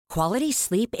Quality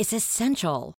sleep is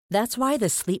essential. That's why the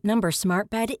Sleep Number Smart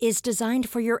Bed is designed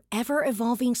for your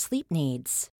ever-evolving sleep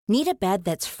needs. Need a bed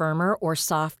that's firmer or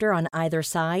softer on either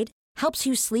side? Helps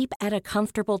you sleep at a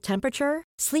comfortable temperature?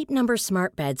 Sleep Number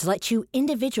Smart Beds let you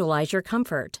individualize your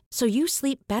comfort, so you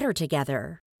sleep better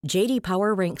together. J.D.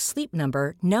 Power ranks Sleep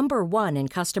Number number 1 in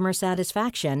customer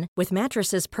satisfaction with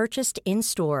mattresses purchased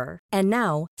in-store. And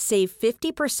now, save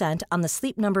 50% on the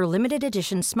Sleep Number Limited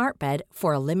Edition Smart Bed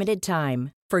for a limited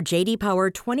time. For J.D. Power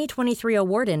 2023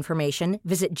 award information,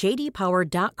 visit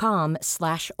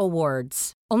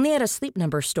jdpower.com/awards. Only at a Sleep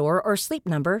Number store or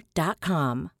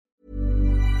sleepnumber.com.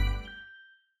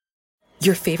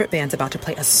 Your favorite band's about to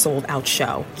play a sold-out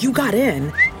show. You got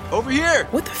in. Over here!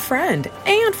 With a friend.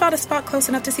 And found a spot close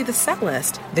enough to see the set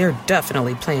list. They're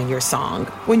definitely playing your song.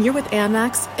 When you're with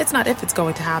Amex, it's not if it's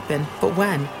going to happen, but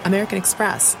when. American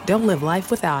Express. Don't live life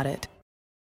without it.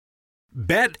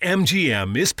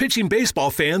 BetMGM is pitching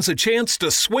baseball fans a chance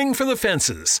to swing for the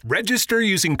fences. Register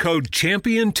using code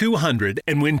CHAMPION200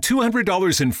 and win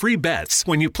 $200 in free bets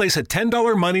when you place a $10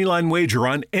 moneyline wager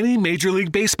on any Major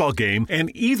League Baseball game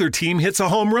and either team hits a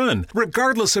home run,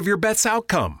 regardless of your bet's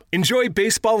outcome. Enjoy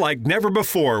baseball like never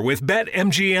before with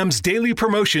BetMGM's daily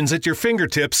promotions at your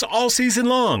fingertips all season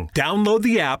long. Download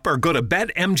the app or go to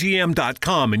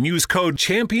BetMGM.com and use code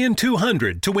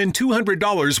CHAMPION200 to win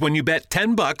 $200 when you bet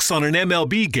 $10 on an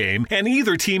MLB game and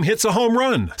either team hits a home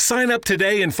run. Sign up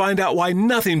today and find out why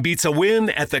nothing beats a win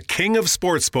at the King of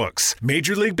Sportsbooks.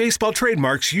 Major League Baseball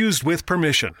trademarks used with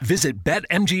permission. Visit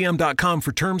BetMGM.com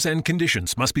for terms and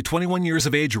conditions. Must be 21 years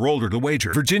of age or older to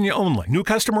wager. Virginia only. New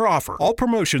customer offer. All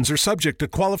promotions are subject to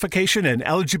qualification and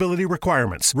eligibility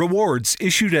requirements. Rewards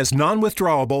issued as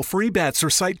non-withdrawable free bets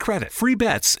or site credit. Free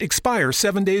bets expire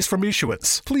 7 days from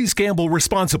issuance. Please gamble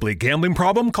responsibly. Gambling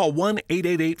problem? Call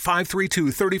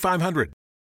 1-888-532-3500.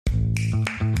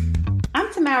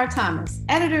 I'm Tamara Thomas,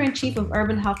 editor-in-chief of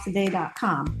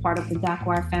UrbanHealthToday.com, part of the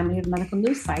DocWire family of medical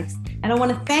news sites, and I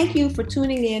want to thank you for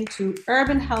tuning in to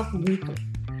Urban Health Weekly.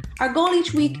 Our goal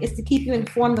each week is to keep you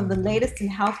informed of the latest in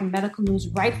health and medical news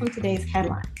right from today's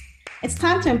headlines. It's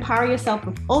time to empower yourself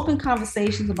with open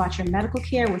conversations about your medical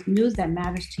care with news that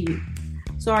matters to you.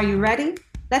 So are you ready?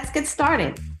 Let's get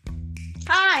started.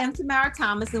 Hi, I'm Tamara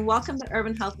Thomas, and welcome to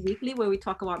Urban Health Weekly, where we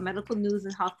talk about medical news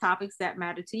and health topics that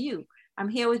matter to you. I'm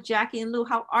here with Jackie and Lou.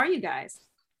 How are you guys?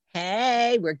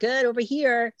 Hey, we're good over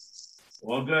here.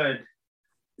 All good.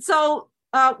 So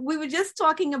we were just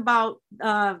talking about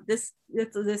this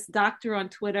doctor on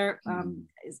Twitter.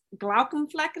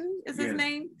 Glaucomflecken is his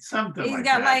name. Something He's like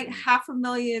got that. like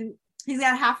 500,000. He's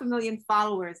got 500,000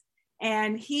 followers,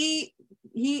 and he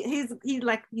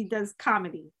does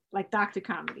comedy, like doctor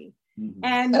comedy. Mm-hmm.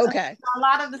 And Okay. a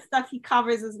lot of the stuff he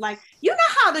covers is like, you know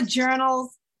how the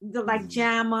journals, the like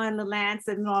JAMA and the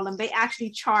Lancet and all of them, they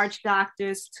actually charge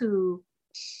doctors to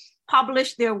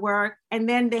publish their work, and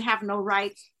then they have no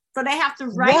rights. So they have to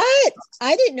write. What?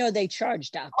 I didn't know they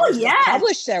charged doctors to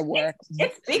publish their work.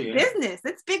 It's big business.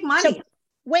 It's big money.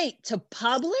 To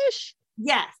publish?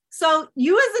 Yes. So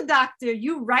you as a doctor,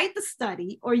 you write the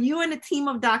study, or you and a team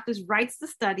of doctors writes the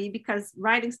study, because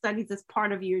writing studies is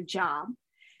part of your job.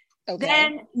 Okay.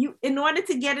 Then you, in order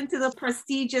to get into the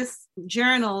prestigious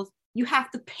journals, you have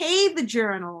to pay the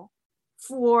journal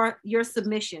for your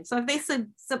submission. So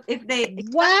if they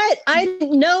what? I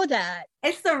didn't know that.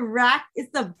 It's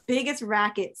the biggest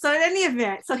racket. So in any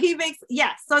event, so he makes,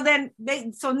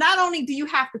 so not only do you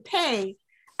have to pay,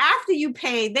 after you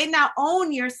pay, they now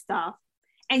own your stuff,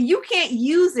 and you can't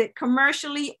use it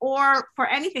commercially or for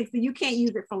anything. So you can't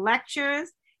use it for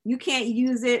lectures. You can't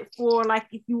use it for, like,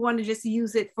 if you want to just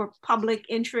use it for public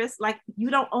interest, like,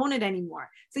 you don't own it anymore.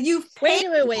 So you've paid.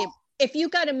 Wait. If you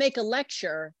got to make a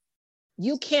lecture,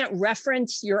 you can't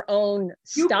reference your own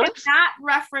You stuff? cannot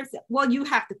reference it. Well, you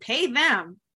have to pay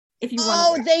them if you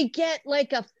want to. Oh, they get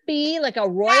like a fee, like a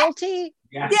royalty?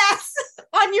 Yes,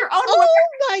 on your own. Oh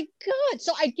my God.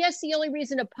 So I guess the only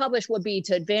reason to publish would be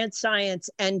to advance science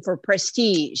and for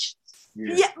prestige.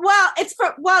 Yeah,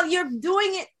 you're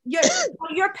doing it,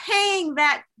 you're paying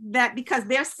that because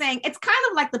they're saying, it's kind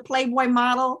of like the Playboy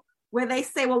model, where they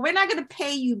say, well, we're not going to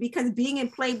pay you because being in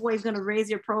Playboy is going to raise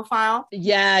your profile.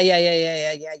 Yeah.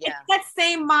 It's that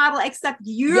same model, except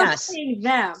you're paying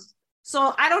them.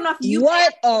 So I don't know if you.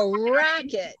 What a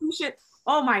racket.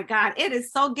 Oh my God, it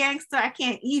is so gangster, I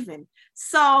can't even.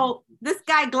 So this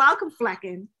guy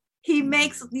Glaucomflecken, he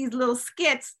makes these little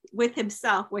skits with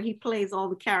himself where he plays all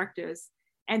the characters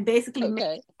and basically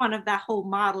makes fun of that whole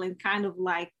model, and kind of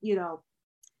like,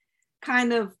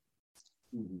 kind of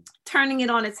turning it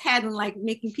on its head and like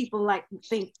making people like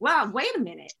think, well, wait a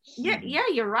minute.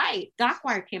 You're right.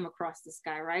 DocWire came across this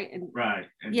guy, right? And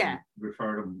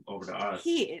referred him over to us.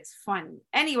 He is funny.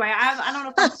 Anyway, I don't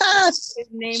know if I'm his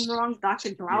name wrong, Dr.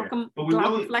 Glaucom. But we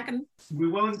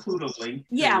will include a link.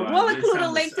 We'll include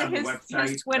a link to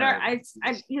his Twitter.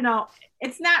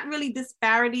 It's not really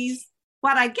disparities,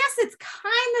 but I guess it's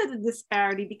kind of the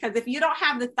disparity, because if you don't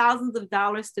have the thousands of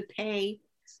dollars to pay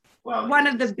one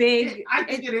of the big, I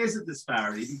think it is a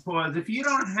disparity, because if you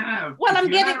don't have,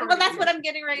 that's what I'm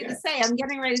getting ready to say. I'm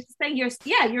getting ready to say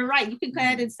you're right. You can go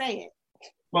ahead and say it.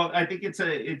 Well, I think it's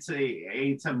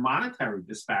a monetary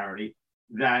disparity,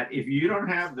 that if you don't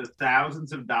have the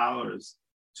thousands of dollars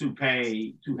to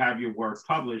pay to have your work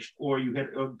published, or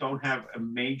don't have a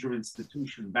major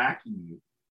institution backing you,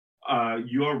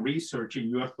 your research and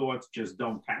your thoughts just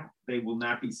don't count. They will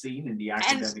not be seen in the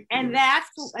academic. And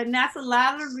that's a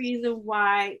lot of the reason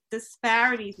why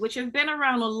disparities, which have been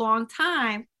around a long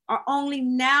time, are only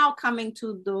now coming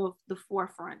to the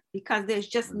forefront, because there's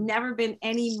just never been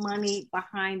any money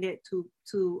behind it to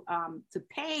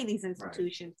pay these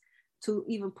institutions to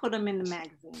even put them in the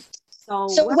magazine. So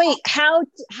wait, how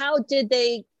did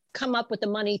they come up with the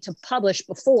money to publish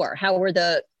before? How were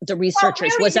the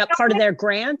researchers? Really, was that part of their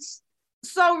grants?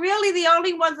 So really the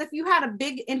only ones, if you had a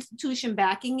big institution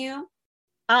backing you.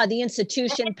 The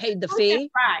institution paid the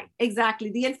fee? Right,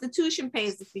 exactly. The institution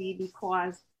pays the fee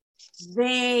because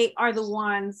they are the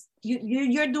ones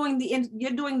you're doing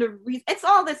it's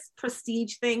all this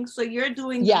prestige thing. So you're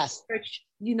doing research,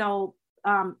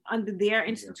 under their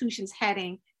institution's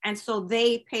heading. And so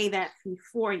they pay that fee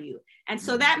for you. And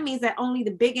so that means that only the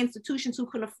big institutions who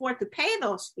can afford to pay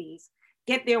those fees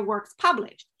get their works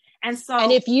published. And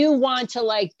if you want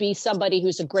to be somebody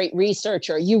who's a great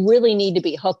researcher, you really need to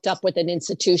be hooked up with an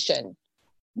institution.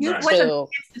 With an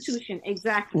institution,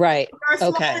 exactly. Right. You're a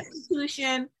small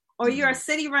institution, or you're a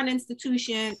city-run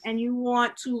institution, and you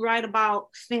want to write about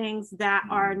things that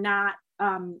are not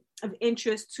of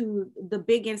interest to the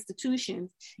big institutions.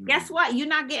 Guess what? You're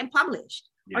not getting published.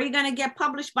 Or you're going to get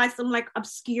published by some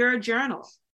obscure journal.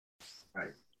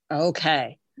 Right.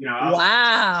 Okay.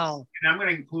 Wow. And I'm going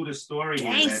to include a story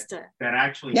that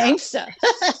actually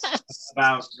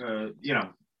about,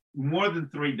 more than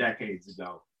 3 decades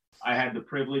ago. I had the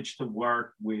privilege to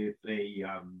work with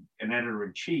an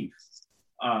editor-in-chief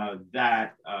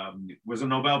that was a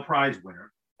Nobel Prize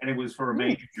winner, and it was for a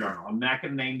major journal. I'm not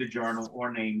going to name the journal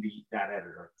or name that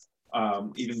editor,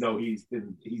 even though he's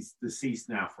deceased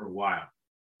now for a while.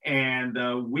 And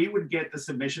we would get the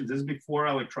submissions. This is before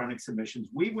electronic submissions.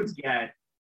 We would get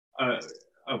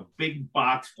a big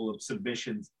box full of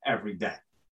submissions every day.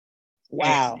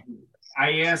 Wow. And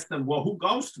I asked them, well, who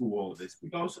goes through all of this? He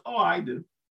goes, oh, I do.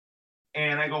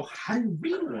 And I go, how do you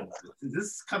read all of this?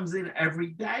 This comes in every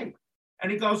day.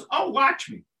 And he goes, oh, watch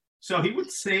me. So he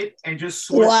would sit and just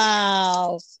sort.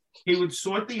 Wow. He would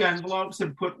sort the envelopes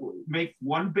and make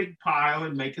one big pile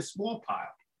and make a small pile.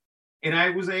 And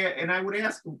I would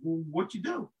ask him, well, what you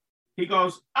do? He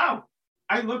goes, oh,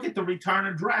 I look at the return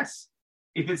address.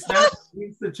 If it's not an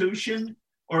institution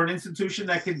or an institution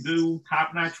that can do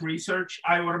top-notch research,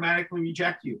 I automatically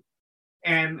reject you.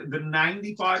 And the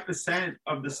 95%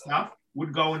 of the stuff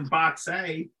would go in box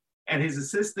A, and his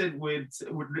assistant would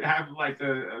have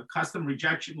a custom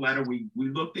rejection letter. We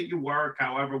looked at your work,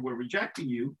 however, we're rejecting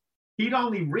you. He'd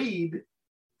only read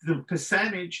the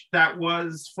percentage that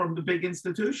was from the big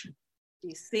institution.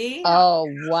 You see? Oh,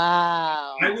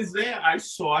 wow. I was there. I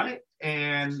saw it.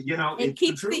 And, it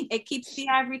keeps the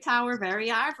ivory tower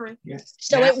very ivory. Yes.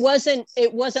 So it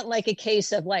wasn't like a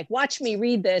case of watch me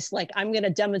read this. I'm going to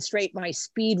demonstrate my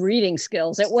speed reading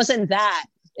skills. It wasn't that.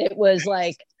 It was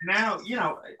now,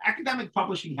 academic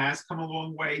publishing has come a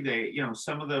long way. They,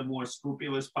 some of the more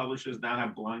scrupulous publishers now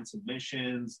have blind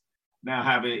submissions, now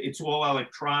have it's all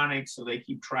electronic. So they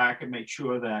keep track and make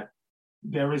sure that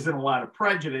there isn't a lot of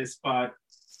prejudice, but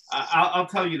I'll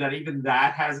tell you that even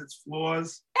that has its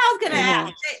flaws. I was going to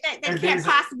ask. They can't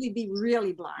possibly be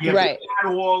really blind. Yeah, right.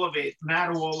 Not all of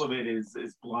it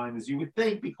is blind as you would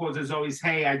think, because there's always,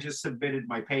 hey, I just submitted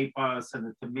my paper, send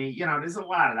it to me. There's a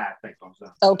lot of that goes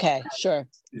on. Okay, sure.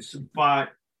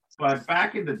 But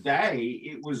back in the day,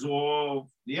 it was all,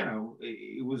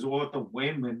 it was all at the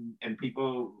whim, and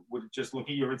people would just look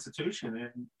at your institution,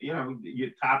 and, your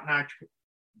top-notch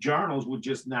journals would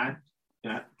just not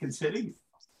consider you.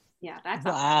 Yeah, that's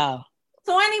wow.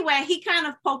 So anyway, he kind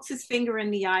of pokes his finger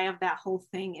in the eye of that whole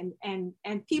thing,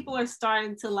 and people are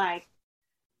starting to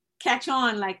catch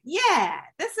on.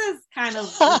 This is kind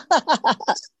of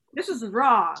this is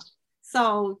raw.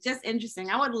 So just interesting.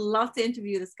 I would love to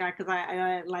interview this guy because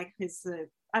I like his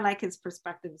I like his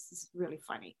perspective. This is really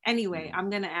funny. Anyway, I'm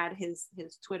going to add his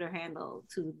Twitter handle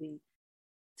to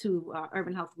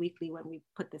Urban Health Weekly when we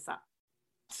put this up.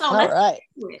 So let's get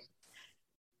to it.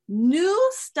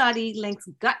 New study links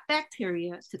gut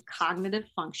bacteria to cognitive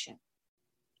function.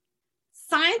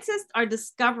 Scientists are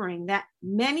discovering that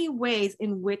many ways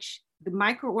in which the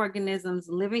microorganisms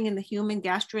living in the human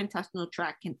gastrointestinal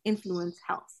tract can influence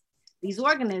health. These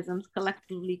organisms,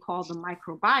 collectively called the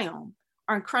microbiome,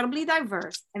 are incredibly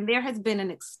diverse, and there has been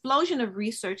an explosion of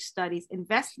research studies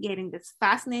investigating this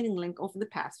fascinating link over the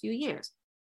past few years.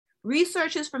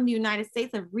 Researchers from the United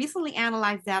States have recently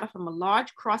analyzed data from a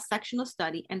large cross-sectional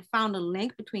study and found a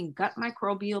link between gut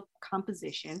microbial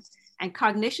composition and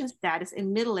cognition status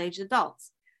in middle-aged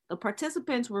adults. The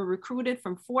participants were recruited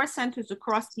from 4 centers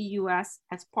across the US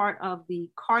as part of the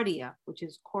CARDIA, which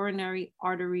is Coronary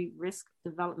Artery Risk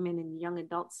Development in Young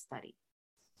Adults study.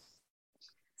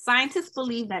 Scientists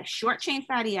believe that short-chain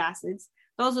fatty acids,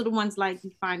 those are the ones like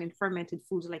you find in fermented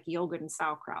foods like yogurt and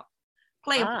sauerkraut,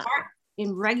 play a part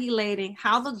in regulating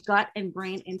how the gut and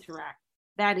brain interact.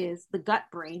 That is, the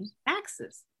gut-brain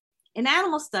axis. In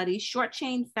animal studies,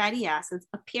 short-chain fatty acids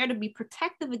appear to be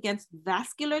protective against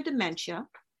vascular dementia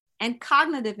and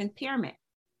cognitive impairment.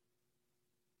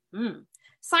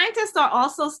 Scientists are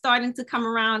also starting to come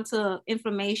around to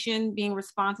inflammation being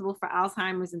responsible for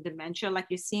Alzheimer's and dementia. Like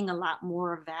you're seeing a lot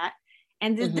more of that.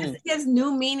 And this gives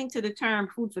new meaning to the term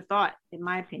food for thought, in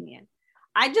my opinion.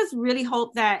 I just really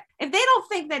hope that if they don't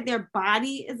think that their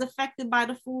body is affected by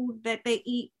the food that they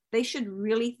eat, they should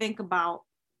really think about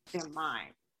their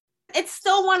mind. It's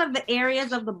still one of the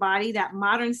areas of the body that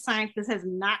modern science has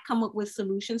not come up with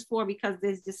solutions for because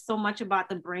there's just so much about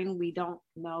the brain we don't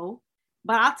know.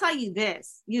 But I'll tell you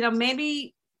this,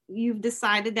 maybe you've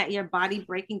decided that your body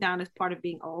breaking down is part of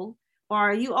being old, or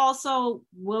are you also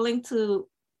willing to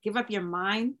give up your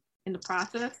mind in the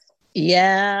process?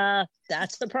 Yeah,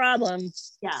 that's the problem.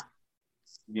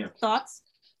 Yeah. Thoughts?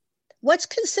 What's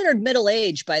considered middle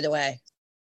age, by the way?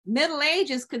 Middle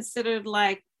age is considered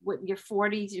like what, your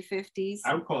 40s, your 50s?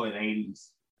 I would call it 80s.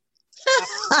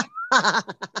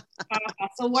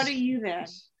 So what are you then?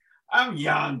 I'm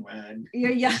young, man.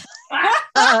 You're young.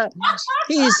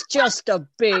 He's just a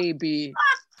baby.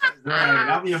 Right.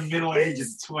 I'll be a middle age in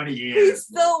 20 years. He's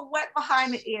still wet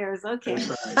behind the ears. Okay.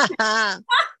 Right.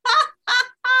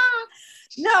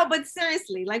 No, but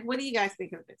seriously, like, what do you guys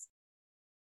think of this?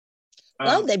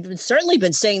 Well, they've certainly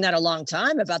been saying that a long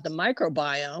time about the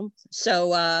microbiome.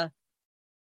 So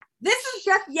this is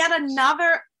just yet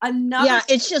another. Yeah,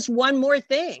 it's just one more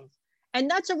thing. And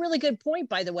that's a really good point,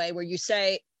 by the way, where you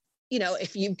say,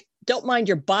 if you don't mind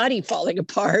your body falling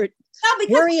apart,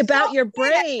 worry about your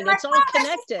brain. It's all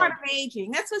connected. That's part of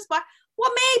aging. That's what's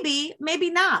well, maybe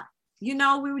not. We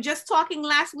were just talking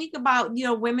last week about,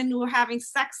 women who are having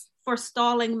sex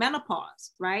forestalling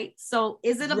menopause, right? So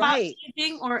is it about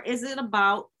aging or is it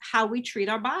about how we treat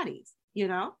our bodies?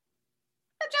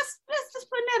 Just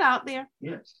putting it out there.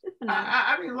 Yes.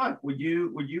 I mean, look, would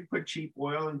you put cheap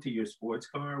oil into your sports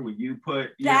car? Would you put?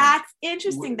 That's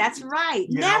interesting. That's right.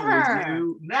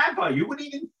 Never. Never. You wouldn't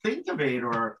even think of it,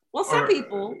 some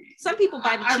people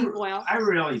buy the cheap oil. I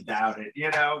really doubt it.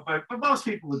 But most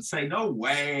people would say, no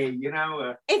way.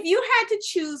 If you had to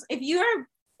choose, if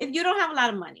you don't have a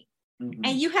lot of money,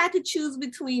 and you had to choose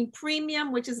between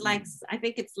premium, which is like I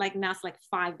think it's like now it's like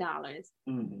 $5.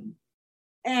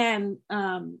 And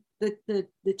the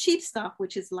cheap stuff,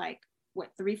 which is like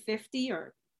what, $3.50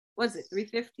 or was it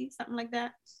 $3.50, something like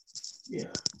that?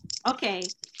 Yeah. Okay,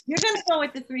 you're gonna go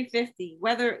with the $3.50,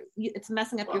 whether it's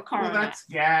messing up your car or not.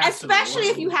 Gas, especially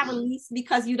if you have a lease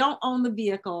because you don't own the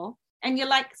vehicle and you're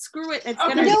like, screw it. It's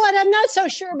you know what? I'm not so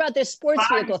sure about this sports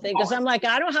vehicle thing because I'm like,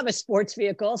 I don't have a sports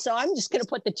vehicle, so I'm just gonna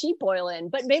put the cheap oil in.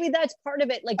 But maybe that's part of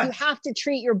it. Like you have to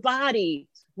treat your body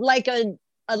like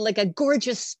a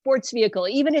gorgeous sports vehicle,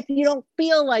 even if you don't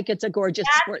feel like it's a gorgeous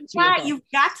sports vehicle. You've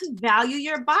got to value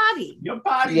your body. Your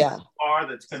body is a car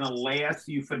that's going to last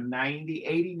you for 90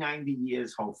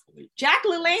 years, hopefully. Jack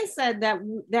LaLanne said that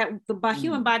the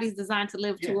human body is designed to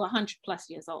live to 100+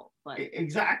 years old. But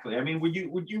exactly. I mean, would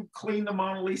you clean the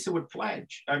Mona Lisa with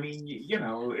Pledge? I mean,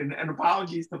 and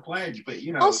apologies to Pledge, but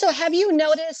Also, have you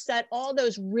noticed that all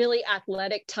those really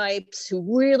athletic types who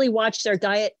really watch their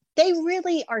diet, they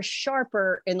really are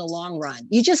sharper in the long run?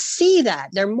 You just see that.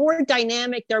 They're more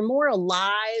dynamic. They're more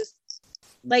alive.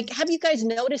 Like, have you guys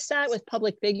noticed that with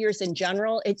public figures in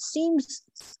general? It seems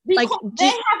like they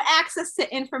have access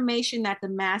to information that the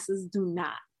masses do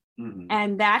not.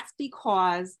 And that's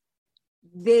because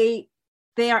they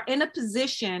are in a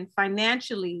position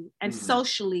financially and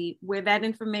socially where that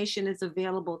information is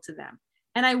available to them.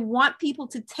 And I want people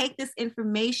to take this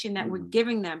information that we're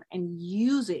giving them and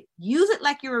use it. Use it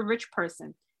like you're a rich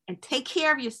person and take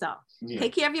care of yourself. Yeah.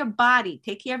 Take care of your body.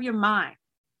 Take care of your mind.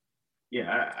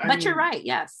 Yeah. I mean, you're right.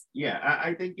 Yes. Yeah.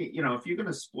 I think, if you're going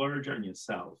to splurge on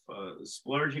yourself,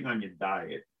 splurging on your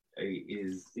diet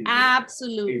is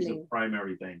absolutely a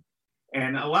primary thing.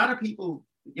 And a lot of people,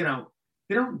 they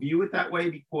don't view it that way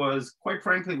because, quite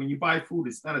frankly, when you buy food,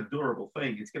 it's not a durable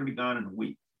thing. It's going to be gone in a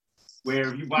week.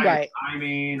 Where if you buy a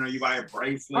diamond or you buy a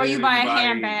bracelet or you buy a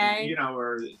handbag,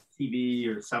 or a TV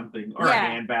or something, or a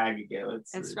handbag again.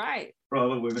 That's right. For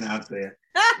all the women out there,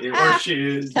 or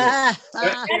shoes. That's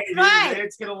right.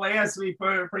 It's gonna last me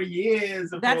for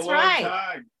years. That's for a long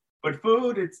time. But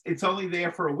food, it's only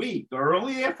there for a week or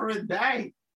only there for a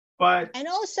day. And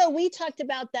also we talked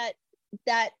about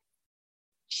that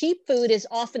cheap food is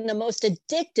often the most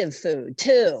addictive food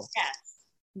too. Yes.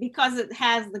 Because it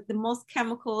has the most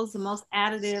chemicals, the most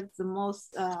additives, the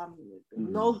most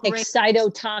low grade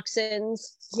excitotoxins.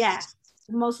 Yeah,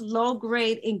 the most low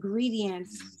grade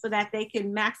ingredients so that they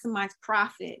can maximize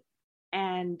profit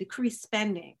and decrease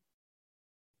spending.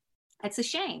 It's a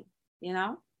shame,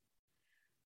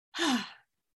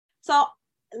 So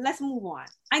let's move on.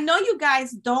 I know you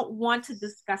guys don't want to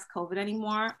discuss COVID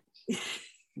anymore.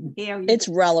 It's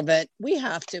relevant. We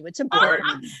have to. It's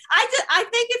important. I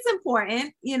think it's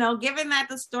important, given that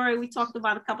the story we talked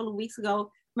about a couple of weeks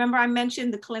ago. Remember, I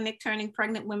mentioned the clinic turning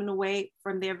pregnant women away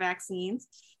from their vaccines.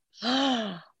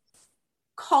 COVID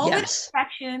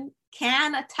infection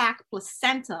can attack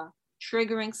placenta,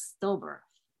 triggering stillbirth.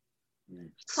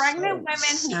 Pregnant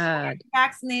women who are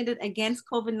vaccinated against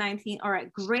COVID-19 are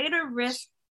at greater risk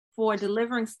for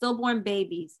delivering stillborn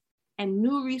babies. And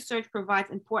new research provides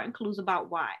important clues about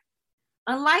why.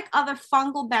 Unlike other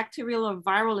fungal, bacterial, or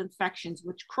viral infections,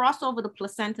 which cross over the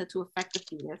placenta to affect the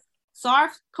fetus,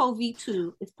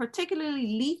 SARS-CoV-2 is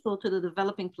particularly lethal to the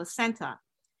developing placenta.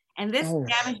 And this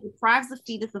damage deprives the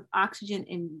fetus of oxygen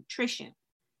and nutrition,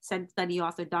 said study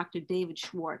author Dr. David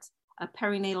Schwartz, a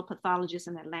perinatal pathologist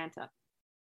in Atlanta.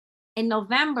 In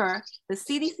November, the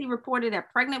CDC reported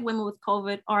that pregnant women with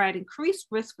COVID are at increased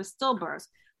risk for stillbirths,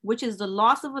 which is the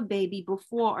loss of a baby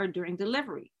before or during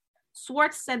delivery.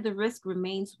 Schwartz said the risk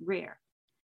remains rare.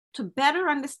 To better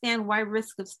understand why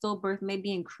risk of stillbirth may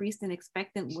be increased in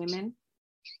expectant women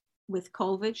with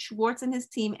COVID, Schwartz and his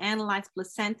team analyzed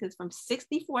placentas from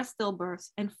 64 stillbirths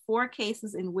and 4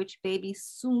 cases in which babies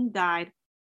soon died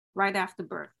right after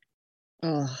birth.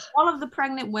 All of the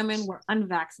pregnant women were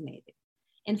unvaccinated.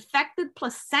 Infected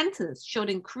placentas showed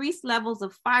increased levels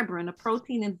of fibrin, a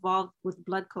protein involved with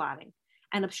blood clotting,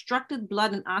 and obstructed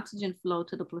blood and oxygen flow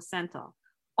to the placenta.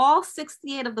 All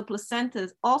 68 of the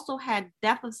placentas also had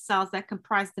death of cells that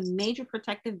comprised the major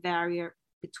protective barrier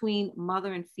between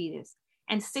mother and fetus,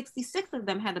 and 66 of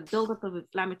them had a buildup of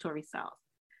inflammatory cells.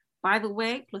 By the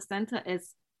way, placenta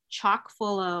is chock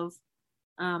full of,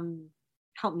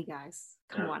 help me guys,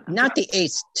 come on. Not the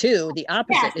ACE2, the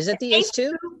opposite. Yes, is it the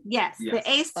ACE2? Yes, the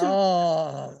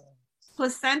ACE2.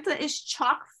 Placenta is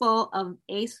chock full of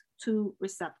ACE2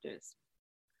 receptors.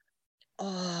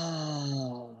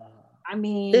 I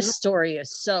mean, this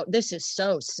is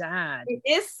so sad. It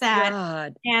is sad.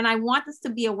 God. And I want this to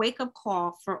be a wake-up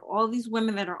call for all these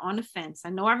women that are on the fence. I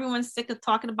know everyone's sick of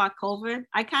talking about COVID.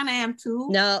 I kind of am too.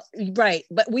 No, right.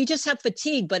 But we just have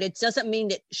fatigue, but it doesn't mean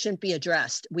it shouldn't be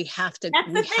addressed. We have to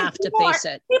face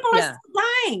it. People are still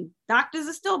dying. Doctors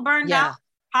are still burned out.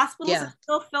 Hospitals are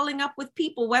still filling up with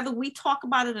people, whether we talk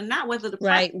about it or not, whether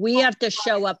the we have to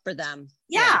show up for them.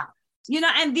 Yeah.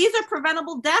 And these are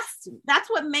preventable deaths. That's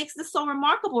what makes this so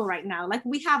remarkable right now. Like,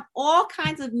 we have all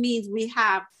kinds of means. We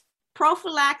have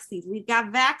prophylaxis, we've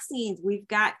got vaccines, we've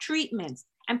got treatments,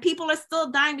 and people are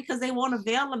still dying because they won't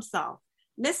avail themselves.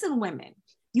 Listen, women,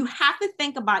 you have to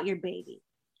think about your baby.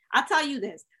 I'll tell you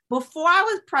this. Before I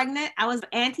was pregnant, I was an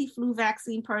anti-flu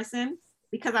vaccine person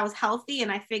because I was healthy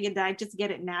and I figured that I'd just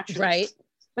get it naturally. Right.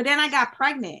 But then I got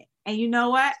pregnant, and you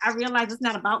know what? I realized it's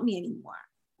not about me anymore.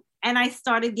 And I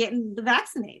started getting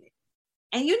vaccinated.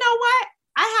 And you know what?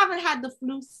 I haven't had the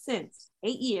flu since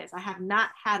 8 years. I have not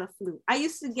had a flu. I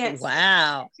used to get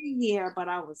every year, but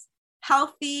I was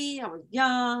healthy. I was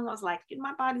young. I was like,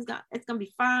 my body's it's going to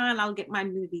be fine. I'll get my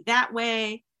immunity that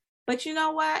way. But you know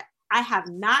what? I have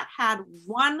not had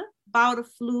one bout of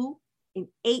flu in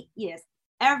 8 years.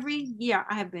 Every year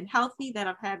I have been healthy that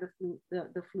I've had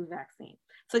the flu vaccine.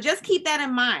 So just keep that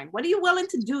in mind. What are you willing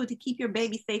to do to keep your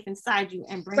baby safe inside you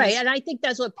and bring And I think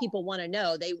that's what people want to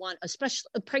know. They want, especially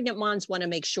pregnant moms, want to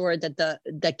make sure that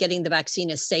that getting the vaccine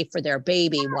is safe for their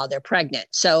baby while they're pregnant.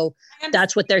 So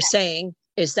that's what they're saying,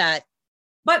 is that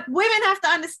But women have to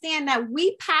understand that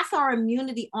we pass our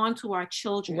immunity on to our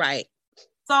children. Right.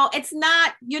 So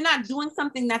you're not doing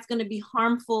something that's going to be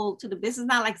harmful to the business.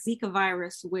 It's not like Zika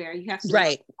virus where you have to,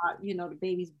 the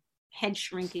baby's head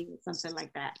shrinking or something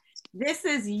like that. This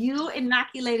is you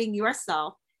inoculating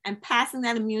yourself and passing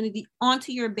that immunity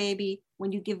onto your baby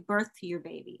when you give birth to your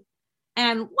baby.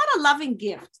 And what a loving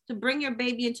gift to bring your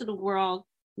baby into the world,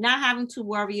 not having to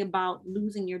worry about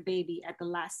losing your baby at the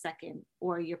last second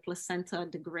or your placenta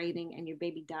degrading and your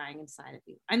baby dying inside of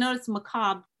you. I know it's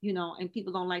macabre, and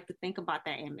people don't like to think about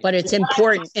that image. But it's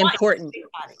important.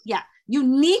 Yeah, you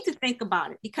need to think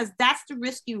about it because that's the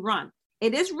risk you run.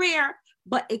 It is rare,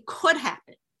 but it could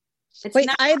happen. Wait,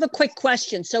 I have a quick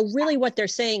question. So really what they're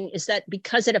saying is that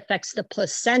because it affects the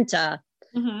placenta,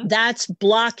 that's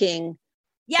blocking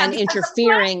and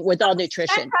interfering with all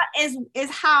nutrition. Is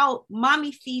how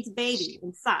mommy feeds baby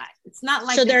inside. It's not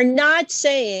like so they're not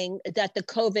saying that the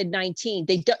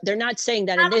COVID-19, they're not saying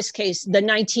that in this case the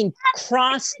 19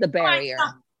 crossed the barrier.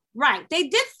 Right. They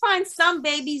did find some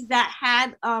babies that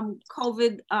had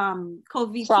COVID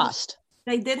crossed.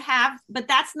 They did have, but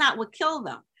that's not what killed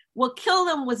them. What killed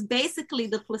them was basically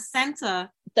the placenta.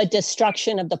 The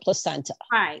destruction of the placenta.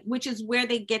 Right, which is where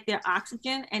they get their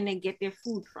oxygen and they get their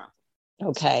food from.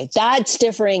 Okay, that's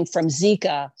differing from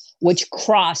Zika, which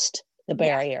crossed the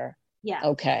barrier. Yeah.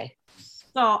 Okay.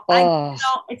 So I know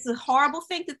it's a horrible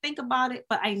thing to think about it,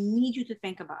 but I need you to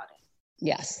think about it.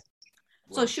 Yes.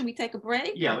 So should we take a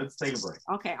break? Yeah, let's take a break.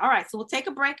 Okay, all right. So we'll take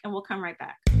a break and we'll come right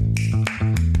back.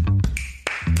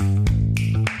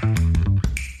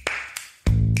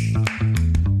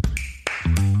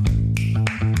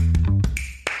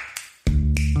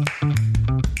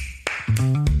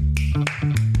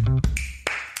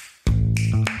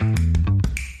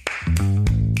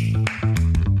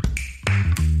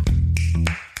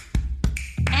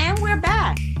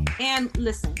 And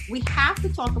listen, we have to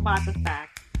talk about the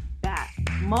fact that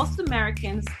most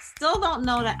Americans still don't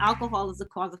know that alcohol is the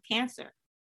cause of cancer.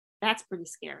 That's pretty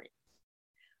scary.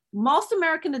 Most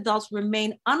American adults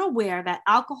remain unaware that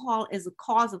alcohol is the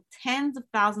cause of tens of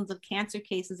thousands of cancer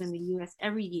cases in the US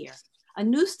every year. A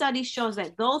new study shows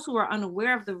that those who are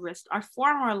unaware of the risk are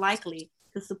far more likely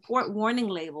to support warning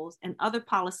labels and other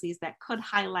policies that could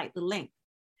highlight the link.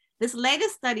 This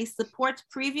latest study supports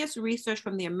previous research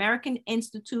from the American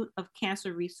Institute of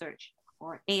Cancer Research,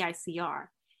 or AICR,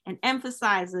 and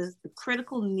emphasizes the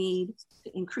critical need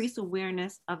to increase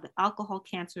awareness of the alcohol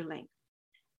cancer link.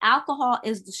 Alcohol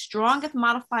is the strongest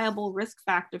modifiable risk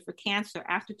factor for cancer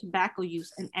after tobacco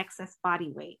use and excess body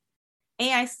weight.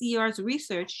 AICR's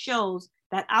research shows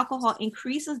that alcohol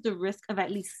increases the risk of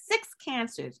at least 6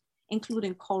 cancers,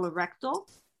 including colorectal,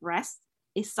 breast,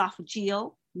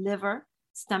 esophageal, liver,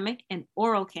 stomach, and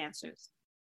oral cancers.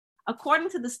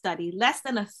 According to the study, less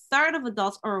than a third of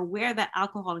adults are aware that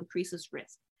alcohol increases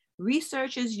risk.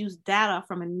 Researchers used data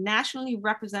from a nationally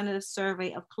representative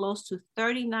survey of close to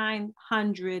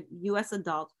 3,900 US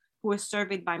adults who were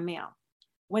surveyed by mail.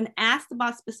 When asked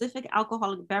about specific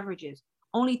alcoholic beverages,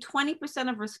 only 20%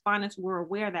 of respondents were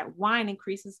aware that wine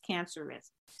increases cancer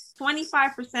risk.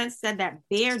 25% said that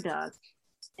beer does,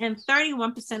 and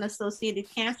 31%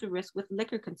 associated cancer risk with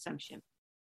liquor consumption.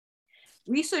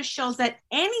 Research shows that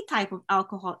any type of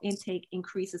alcohol intake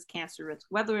increases cancer risk,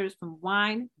 whether it is from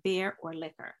wine, beer, or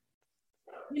liquor.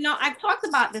 I've talked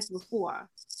about this before,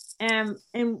 and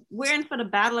we're in for the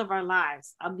battle of our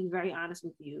lives. I'll be very honest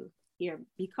with you here,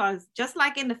 because just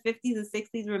like in the 50s and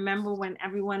 60s, remember when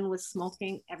everyone was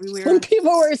smoking everywhere? When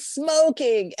people were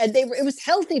smoking and it was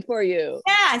healthy for you.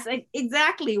 Yes,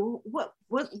 exactly. What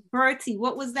Bertie,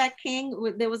 what was that,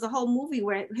 King? There was a whole movie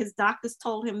where his doctors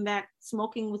told him that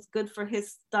smoking was good for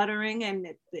his stuttering, and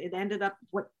it ended up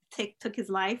took his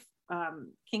life.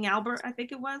 King Albert, I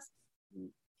think it was.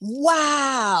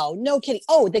 Wow, no kidding.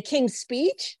 Oh, the King's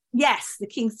Speech? Yes, the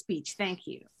King's Speech. Thank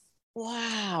you.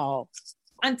 Wow.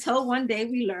 Until one day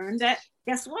we learned that,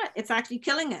 guess what? It's actually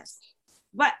killing us.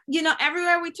 But,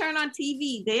 everywhere we turn on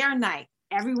TV, day or night,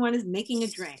 everyone is making a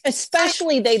drink.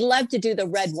 Especially they love to do the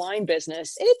red wine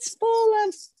business. It's full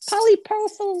of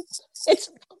polypropyl. It's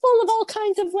full of all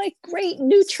kinds of great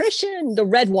nutrition. The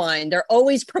red wine. They're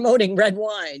always promoting red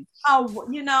wine.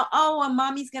 Oh, and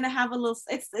mommy's going to have a little,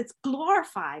 it's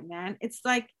glorified, man. It's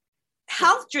like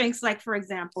health drinks, for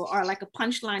example, are like a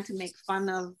punchline to make fun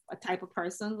of a type of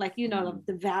person,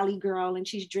 the Valley girl, and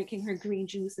she's drinking her green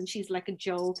juice and she's like a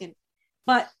joke.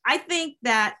 But I think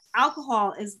that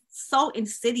alcohol is so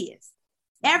insidious.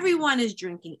 Everyone is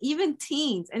drinking, even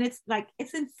teens. And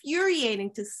it's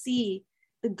infuriating to see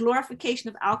the glorification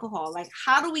of alcohol.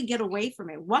 How do we get away from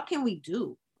it? What can we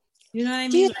do? You know what I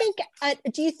mean?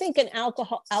 Do you think an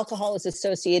alcohol is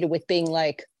associated with being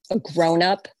like a grown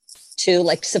up too,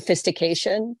 like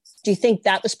sophistication? Do you think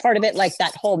that was part of it, like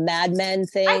that whole Mad Men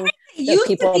thing? The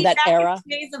people of that era,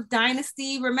 days of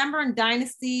Dynasty. Remember in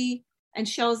Dynasty and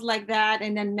shows like that,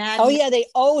 and then Mad. Oh yeah, they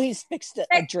always fixed a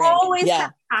drink. They always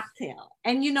have a cocktail,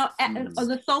 and you know,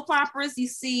 the soap operas, you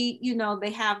see, you know,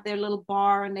 they have their little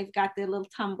bar and they've got their little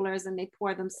tumblers and they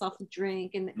pour themselves a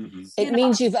drink, and it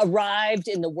means you've arrived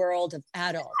in the world of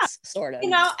adults, sort of. You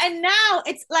know, and now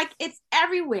it's like it's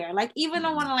everywhere. Like even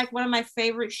on one of my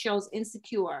favorite shows,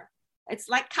 Insecure, it's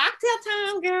like cocktail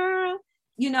time, girl.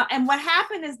 You know, and what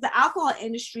happened is the alcohol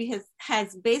industry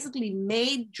has basically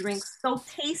made drinks so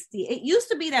tasty. It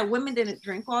used to be that women didn't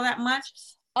drink all that much.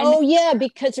 Oh yeah,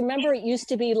 because remember it used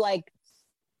to be like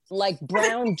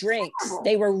brown drinks.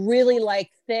 They were really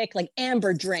like thick, like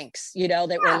amber drinks, you know,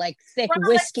 that were like thick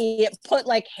whiskey. It put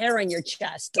like hair on your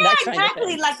chest. Yeah, that kind exactly. Of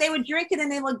thing. Like they would drink it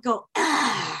and they would go,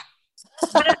 ah.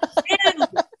 But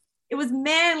it was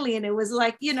manly, and it was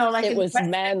like, you know, like it was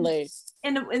manly.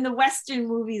 In the Western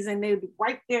movies, and they would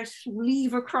wipe their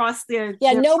sleeve across their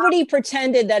nobody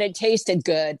pretended that it tasted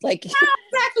good, like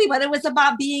exactly, but it was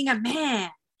about being a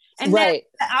man. And then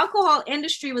the alcohol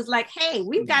industry was like, hey,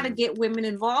 we've got to get women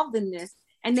involved in this,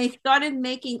 and they started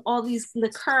making all these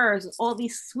liqueurs, all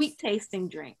these sweet tasting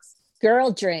drinks,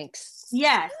 girl drinks.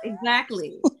 Yes,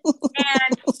 exactly.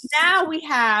 And now we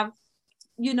have,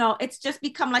 you know, it's just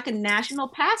become like a national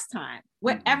pastime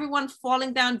where everyone's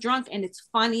falling down drunk, and it's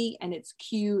funny and it's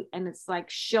cute and it's like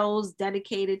shows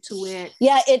dedicated to it.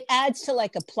 Yeah, it adds to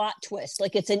like a plot twist.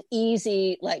 Like it's an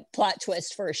easy like plot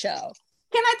twist for a show.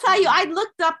 Can I tell you, I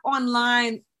looked up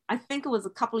online, I think it was a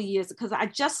couple of years, because I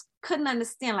just couldn't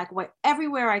understand, like what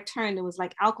everywhere I turned, it was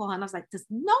like alcohol. And I was like, does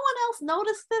no one else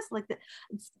notice this? Like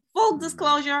full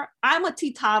disclosure, I'm a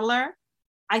teetotaler.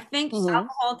 I think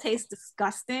alcohol tastes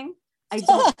disgusting.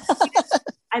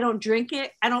 I don't drink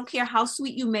it. I don't care how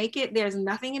sweet you make it. There's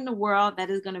nothing in the world that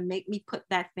is going to make me put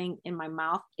that thing in my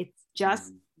mouth. It's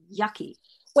just yucky.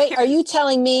 Wait, are you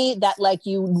telling me that like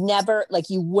you never, like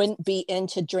you wouldn't be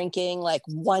into drinking like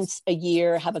once a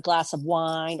year, have a glass of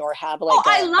wine or have like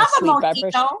I love a sweet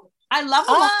beverage? I love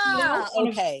a mojito.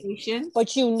 Okay.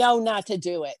 But you know not to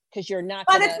do it because you're not.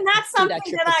 But it's not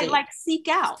something that I like seek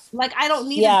out. Like I don't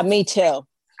need. Yeah, me too.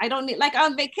 I don't need, like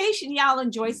on vacation, y'all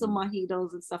enjoy some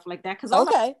mojitos and stuff like that. Cause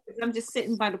I'm just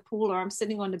sitting by the pool, or I'm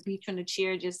sitting on the beach on a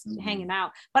chair, just hanging out.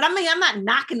 But I mean, I'm not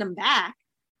knocking them back.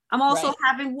 I'm also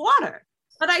having water,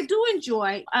 but I do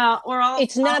enjoy,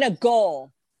 it's not a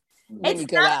goal when you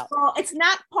go out. It's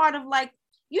not part of like,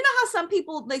 you know how some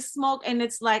people, they smoke and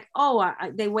it's like,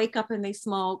 they wake up and they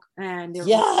smoke and they're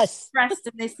stressed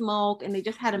and they smoke and they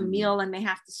just had a meal and they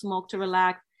have to smoke to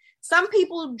relax. Some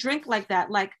people drink like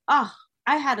that. Like,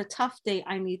 I had a tough day.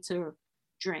 I need to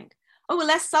drink. Oh, well,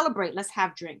 let's celebrate. Let's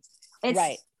have drinks.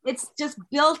 It's just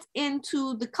built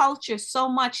into the culture so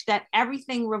much that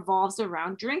everything revolves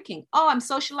around drinking. Oh, I'm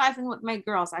socializing with my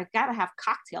girls. I got to have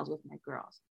cocktails with my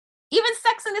girls. Even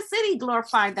Sex and the City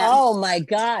glorified that. Oh my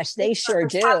gosh, they sure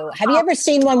do. Have you ever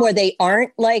seen one where they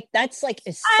aren't? Like, that's like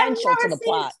essential to the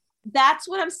plot. That's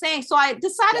what I'm saying. So I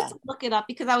decided to look it up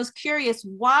because I was curious.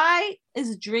 Why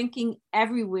is drinking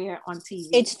everywhere on TV?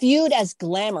 It's viewed as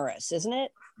glamorous, isn't it?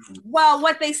 Well,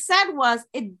 what they said was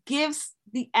it gives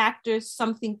the actors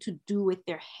something to do with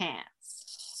their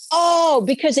hands. Oh,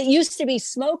 because it used to be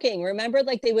smoking. Remember,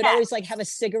 like they would always like have a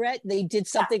cigarette. They did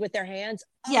something with their hands.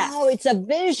 Oh, it's a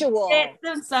visual.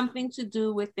 It's something to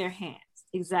do with their hands.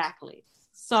 Exactly.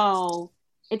 So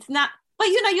it's not. But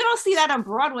you know, you don't see that on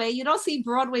Broadway. You don't see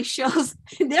Broadway shows.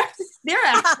 They're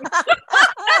actually,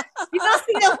 you don't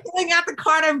see them pulling out the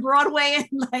card on Broadway and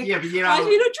like, but you know, I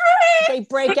need a drink. They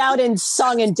break out in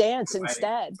song and dance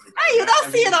instead. Hey, you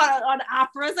don't see it on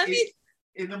operas. I mean,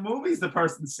 in the movies, the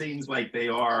person seems like they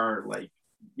are like,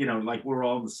 you know, like we're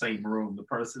all in the same room. The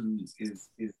person is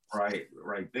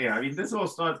right there. I mean, this all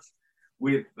starts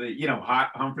with you know,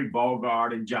 Humphrey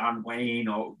Bogart and John Wayne.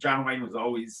 John Wayne was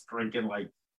always drinking like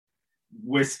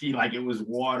whiskey like it was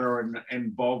water,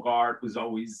 and Bogart was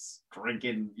always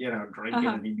drinking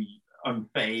and he'd be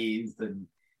unfazed. And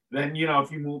then, you know, if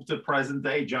you move to present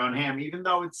day, John Hamm, even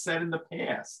though it's set in the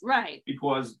past, right,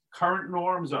 because current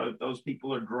norms are those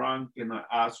people are drunk and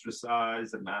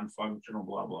ostracized and non-functional,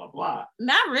 blah blah blah.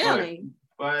 Not really,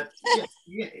 but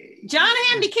John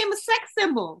Hamm became a sex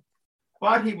symbol.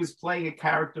 But he was playing a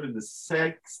character in the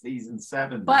 60s and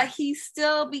 70s. But he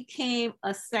still became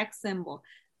a sex symbol.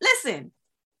 Listen,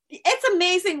 it's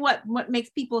amazing what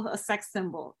makes people a sex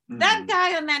symbol. That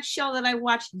guy on that show that I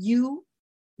watched, you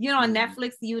know, on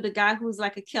Netflix, the guy who's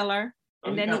like a killer.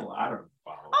 And then a lot of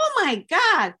followers. Oh my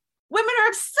God. Women are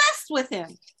obsessed with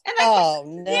him. And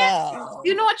no.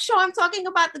 You know what show I'm talking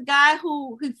about? The guy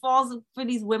who falls for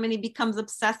these women, he becomes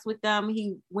obsessed with them,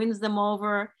 he wins them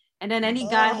over, and then any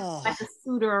guy like a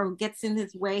suitor or gets in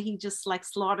his way, he just like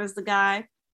slaughters the guy.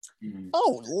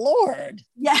 Oh Lord.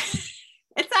 Yeah.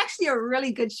 It's actually a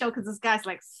really good show because this guy's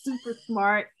like super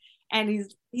smart, and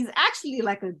he's actually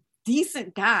like a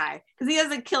decent guy because he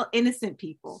doesn't kill innocent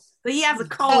people. So he has a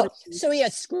code. So he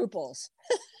has scruples.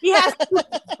 He has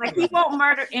like he won't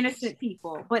murder innocent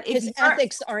people, but if his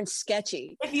ethics aren't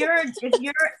sketchy. If you're a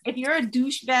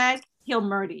douchebag, he'll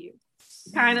murder you.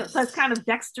 Kind of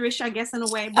Dexterish, I guess, in a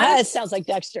way. But it sounds like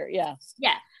Dexter. Yeah.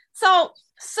 Yeah.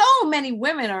 So many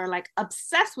women are like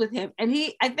obsessed with him, and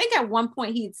I think at one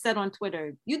point he had said on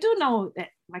Twitter, "You do know that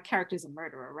my character's a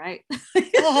murderer, right?"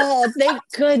 Oh, thank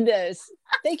goodness!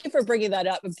 Thank you for bringing that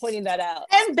up and pointing that out.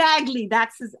 Penn Bagley,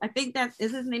 I think that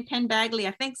is his name, Penn Bagley.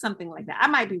 I think something like that. I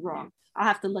might be wrong. I'll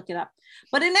have to look it up.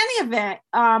 But in any event,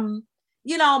 modern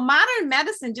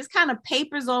medicine just kind of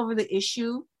papers over the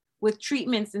issue with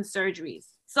treatments and surgeries.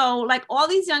 So like all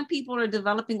these young people are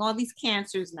developing all these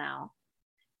cancers now.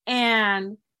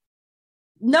 And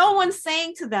no one's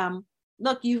saying to them,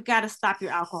 look, you've got to stop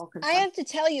your alcohol consumption. I have to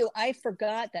tell you, I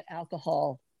forgot that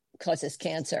alcohol causes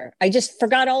cancer. I just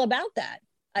forgot all about that.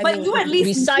 But you at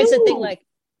least besides knew. The thing, like,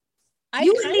 I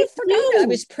kind of forgot. I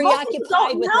was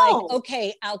preoccupied with like,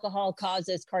 okay, alcohol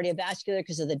causes cardiovascular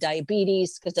because of the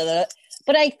diabetes,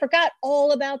 but I forgot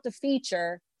all about the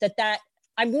feature that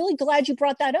I'm really glad you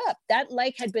brought that up. That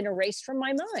like had been erased from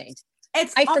my mind. I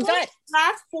forgot.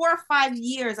 Last 4 or 5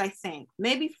 years, I think,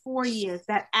 maybe 4 years,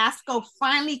 that ASCO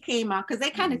finally came out because they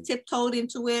kind of tiptoed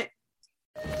into it.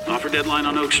 Offer deadline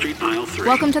on Oak Street, aisle 3.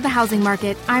 Welcome to the housing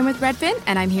market. I'm with Redfin,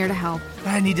 and I'm here to help.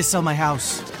 I need to sell my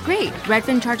house. Great.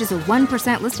 Redfin charges a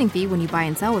 1% listing fee when you buy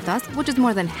and sell with us, which is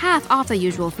more than half off the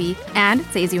usual fee and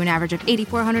saves you an average of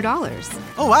 $8,400.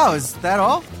 Oh, wow. Is that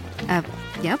all?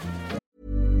 Yep.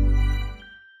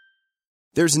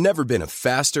 There's never been a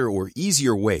faster or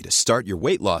easier way to start your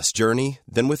weight loss journey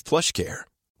than with PlushCare.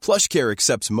 PlushCare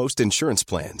accepts most insurance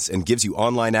plans and gives you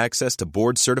online access to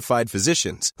board-certified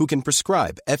physicians who can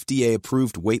prescribe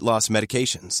FDA-approved weight loss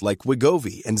medications like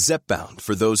Wegovy and Zepbound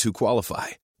for those who qualify.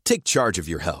 Take charge of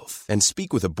your health and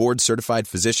speak with a board-certified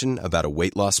physician about a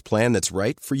weight loss plan that's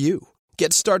right for you.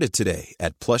 Get started today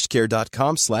at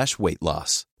plushcare.com/weight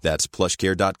loss. That's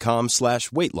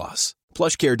plushcare.com/weight loss.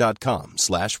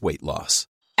 plushcare.com/weight loss.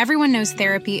 Everyone knows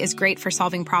therapy is great for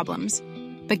solving problems,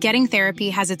 but getting therapy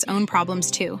has its own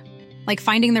problems too, like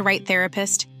finding the right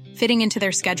therapist, fitting into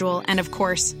their schedule, and of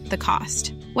course, the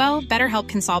cost. Well, BetterHelp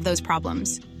can solve those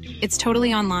problems. It's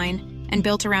totally online and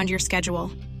built around your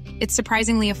schedule. It's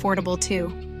surprisingly affordable too.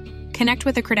 Connect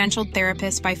with a credentialed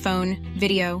therapist by phone,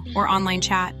 video, or online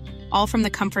chat, all from the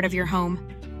comfort of your home.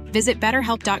 Visit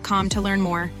BetterHelp.com to learn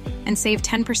more and save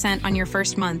 10% on your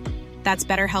first month. That's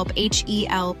BetterHelp,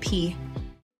 H-E-L-P.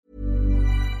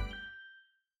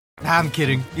 I'm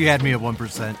kidding. You had me at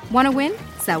 1%. Want to win?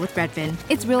 Sell with Redfin.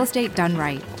 It's real estate done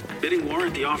right. Bidding war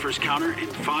at the offers counter in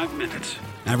 5 minutes.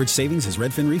 Average savings is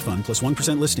Redfin refund plus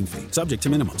 1% listing fee. Subject to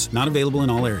minimums. Not available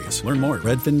in all areas. Learn more at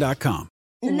redfin.com.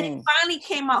 And they finally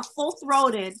came out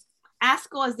full-throated.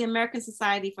 ASCO is the American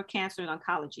Society for Cancer and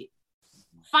Oncology.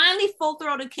 Finally,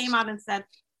 full-throated came out and said,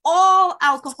 all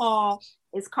alcohol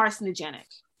is carcinogenic.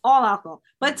 All alcohol.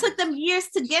 But it took them years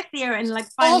to get there. And like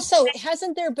finally. Also,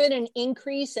 hasn't there been an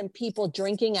increase in people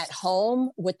drinking at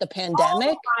home with the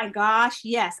pandemic? Oh my gosh,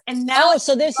 yes. And now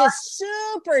so this is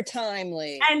super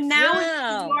timely. And now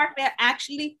in New York, they're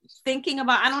actually thinking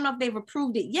about, I don't know if they've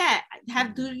approved it yet.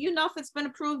 Do you know if it's been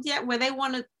approved yet, where they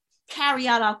want to carry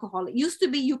out alcohol? It used to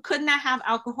be you could not have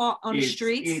alcohol on the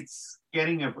streets. It's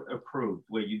getting approved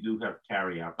where you do have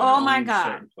carry out. Oh my God.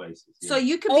 Certain places, yeah. So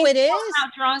you can be it is? Out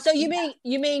drunk. So you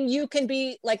mean you can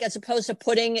be like, as opposed to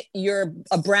putting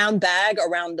a brown bag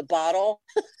around the bottle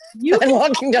you and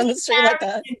walking down the street like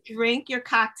that. Drink your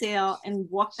cocktail and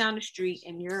walk down the street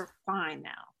and you're fine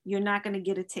now. You're not going to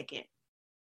get a ticket.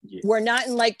 Yeah. We're not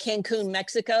in like Cancun,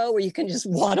 Mexico, where you can just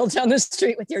waddle down the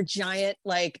street with your giant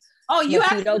you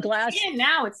have mojito glass.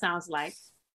 Now it sounds like.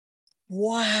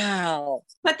 Wow.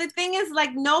 But the thing is,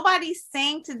 like, nobody's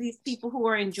saying to these people who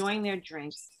are enjoying their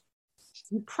drinks,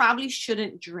 you probably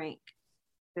shouldn't drink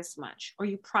this much, or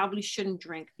you probably shouldn't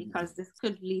drink because this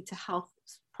could lead to health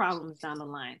problems down the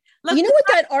line. Look, you know what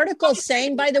that article is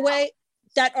saying, by the way?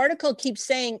 That article keeps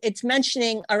saying, it's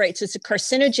mentioning, all right, so it's a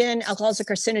carcinogen, alcohol is a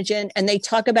carcinogen, and they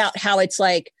talk about how it's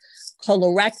like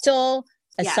colorectal,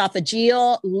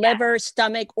 esophageal, liver,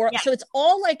 stomach, or so it's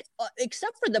all like,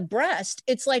 except for the breast,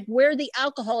 it's like where the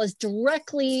alcohol is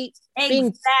directly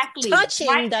being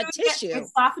touching that tissue.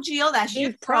 Esophageal, that's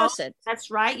your throat. That's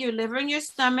right. Your liver and your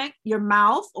stomach, your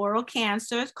mouth, oral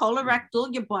cancers,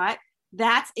 colorectal, your butt.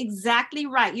 That's exactly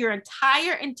right. Your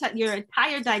entire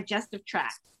digestive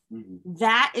tract. Mm-hmm.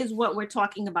 That is what we're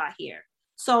talking about here.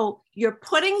 So you're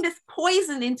putting this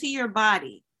poison into your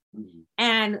body,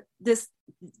 and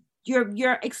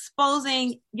you're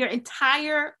exposing your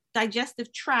entire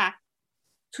digestive tract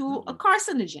to a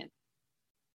carcinogen.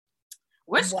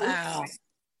 We're screwed. Wow.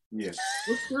 Yes.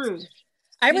 We're screwed.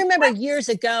 I remember years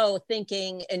ago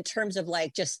thinking in terms of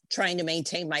like just trying to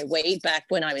maintain my weight back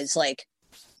when I was like,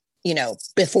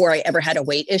 before I ever had a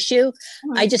weight issue.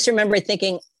 Mm-hmm. I just remember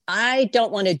thinking, I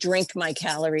don't want to drink my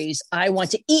calories. I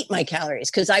want to eat my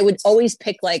calories, because I would always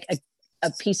pick like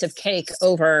a piece of cake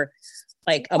over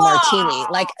like a martini.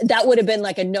 Like that would have been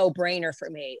like a no-brainer for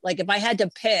me. Like if I had to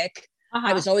pick,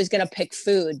 I was always going to pick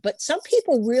food. But some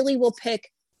people really will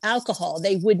pick alcohol.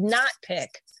 They would not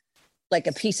pick like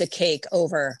a piece of cake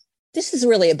over. This is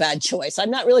really a bad choice.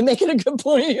 I'm not really making a good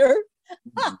point here.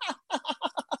 No,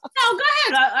 go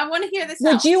ahead. I want to hear this.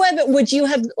 Would you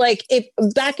have like, if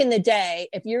back in the day,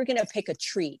 if you're going to pick a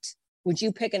treat, would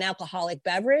you pick an alcoholic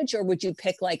beverage or would you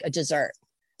pick like a dessert?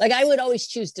 Like I would always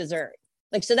choose dessert.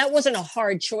 Like, so that wasn't a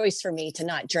hard choice for me to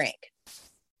not drink.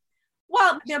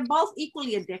 Well, they're both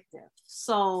equally addictive.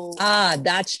 So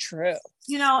that's true.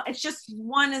 It's just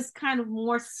one is kind of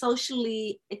more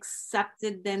socially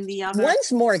accepted than the other.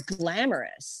 One's more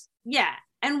glamorous. Yeah.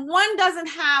 And one doesn't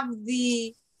have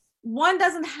the,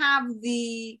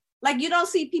 like, you don't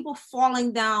see people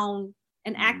falling down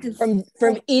and acting from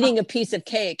eating a piece of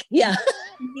cake. Yeah.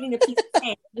 Eating a piece of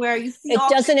cake where you see it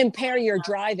doesn't impair your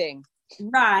driving.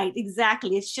 Right.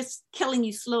 Exactly. It's just killing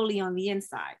you slowly on the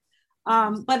inside.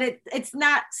 But it's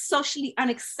not socially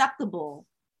unacceptable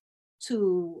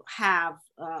to have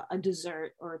a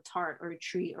dessert or a tart or a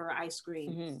treat or ice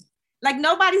cream. Mm-hmm. Like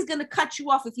nobody's going to cut you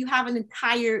off if you have an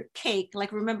entire cake.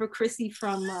 Like remember Chrissy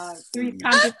from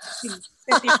 300.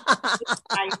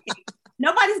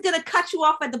 Nobody's going to cut you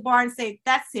off at the bar and say,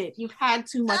 that's it. You've had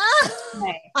too much.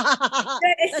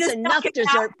 That's enough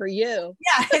dessert for you.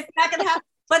 Yeah, it's not going to happen.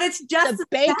 But it's just the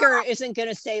baker isn't going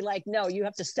to say like, no, you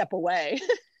have to step away.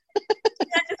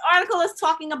 This article is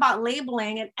talking about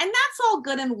labeling and that's all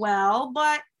good and well.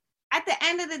 But at the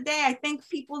end of the day, I think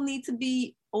people need to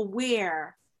be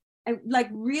aware and like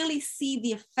really see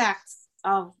the effects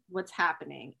of what's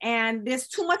happening. And there's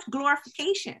too much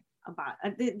glorification about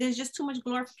it. There's just too much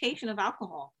glorification of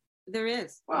alcohol. There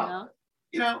is. Well,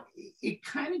 it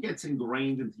kind of gets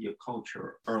ingrained into your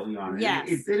culture early on. Yes.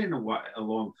 It did a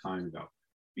long time ago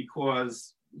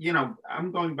because,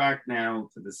 I'm going back now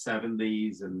to the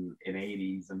 70s and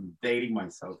 80s and dating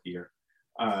myself here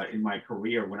in my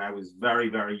career when I was very,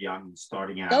 very young,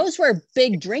 starting out. Those were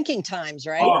big drinking times,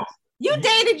 right? Oh, you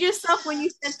dated yourself when you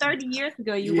said 30 years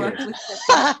ago you worked with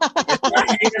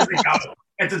 30 years ago.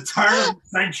 At the turn of the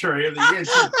century of the year.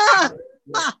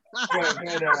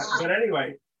 But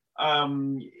anyway,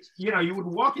 you would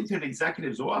walk into an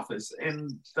executive's office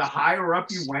and the higher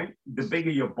up you went, the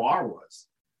bigger your bar was.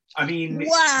 I mean,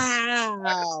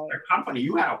 wow. A company,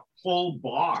 you had a full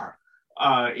bar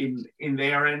in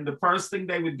there. And the first thing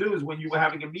they would do is when you were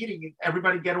having a meeting,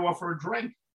 everybody get to offer a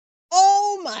drink.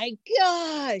 Oh my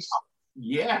gosh.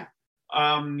 Yeah.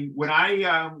 When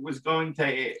I was going to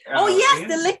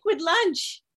the liquid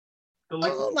lunch.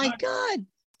 My God.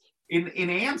 In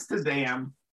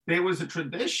Amsterdam, there was a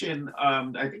tradition,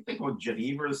 I think they called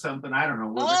Geneva or something. I don't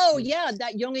know.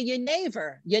 That Jonge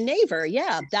Jenever.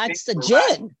 Yeah, that's the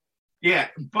gin. Yeah,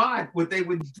 but what they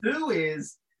would do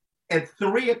is at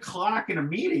 3:00 in a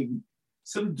meeting,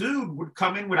 some dude would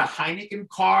come in with a Heineken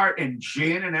cart and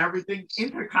gin and everything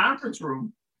into the conference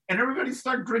room, and everybody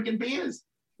started drinking beers.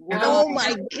 Oh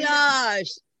my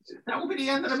gosh. That would be the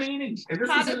end of the meeting. And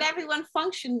how did everyone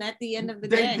function at the end of the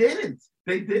day? They didn't.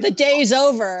 The day's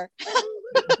over.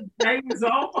 The day was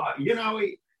over. Here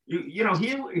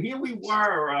we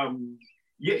were.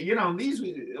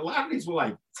 A lot of these were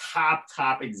like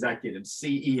top executives,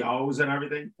 CEOs, and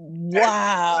everything.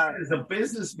 Wow! It's a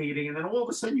business meeting, and then all of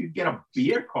a sudden you get a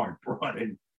beer cart brought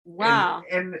in. Wow!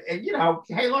 And hey,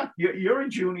 look, you're a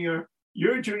junior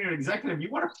executive. You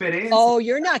want to fit in? Oh,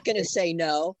 you're not going to say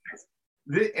no.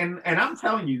 And I'm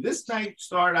telling you, this night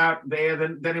started out there.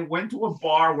 Then it went to a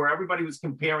bar where everybody was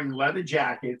comparing leather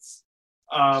jackets.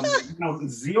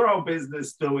 Zero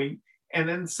business doing, and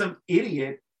then some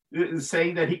idiot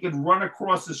saying that he could run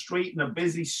across the street in a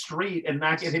busy street and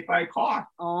not get hit by a car.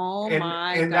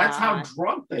 And that's how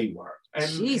drunk they were.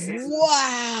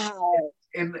 Wow.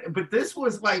 But this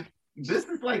is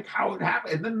like how it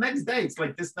happened. And then the next day, it's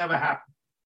like this never happened.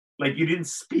 Like you didn't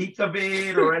speak of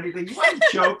it or anything. You might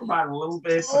joke about it a little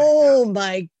bit. Oh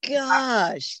my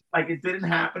gosh! Like it didn't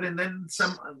happen, and then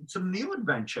some new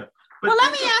adventure. But well,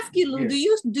 let me ask you, Lou.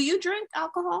 Yeah. Do you drink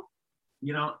alcohol?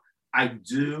 You know, I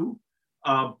do,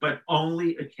 but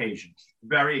only occasionally,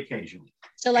 very occasionally.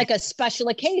 So, like a special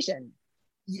occasion.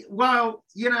 Well,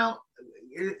 you know,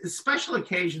 a special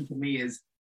occasion to me is,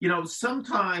 you know,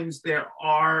 sometimes there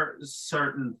are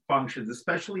certain functions,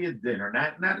 especially at dinner,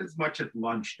 not as much at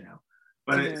lunch now,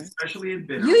 but especially at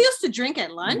dinner. You used to drink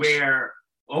at lunch?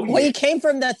 Well, you came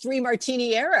from the 3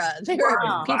 martini era. People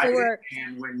were,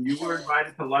 and when you were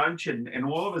invited to lunch, and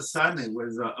all of a sudden it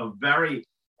was a very,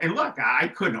 and look, I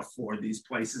couldn't afford these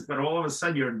places, but all of a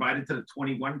sudden you're invited to the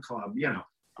 21 Club, you know.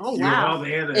 Oh, wow. All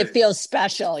there, it feels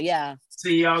special, yeah.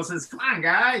 CEO says, come on,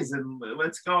 guys, and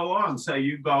let's go along. So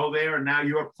you go there, and now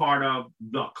you're part of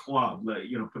the club,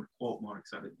 you know, put quote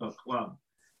marks on it, the club.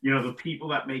 You know, the people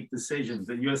that make decisions,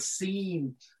 and you're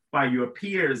seen by your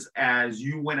peers as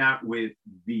you went out with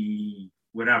the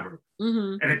whatever.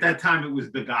 Mm-hmm. And at that time, it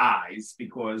was the guys,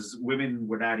 because women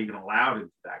were not even allowed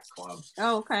into that club.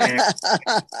 Oh, okay. And,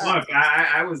 look,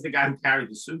 I was the guy who carried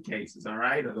the suitcases, all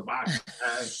right, or the box.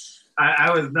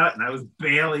 I was nothing. I was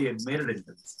barely admitted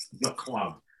into the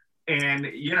club. And,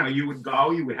 you know, you would go,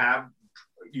 you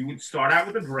would start out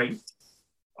with a drink.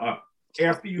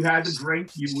 After you had the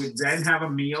drink, you would then have a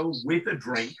meal with a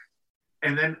drink.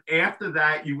 And then after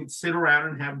that, you would sit around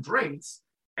and have drinks.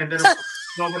 And then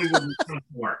nobody would return to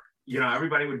work. You know,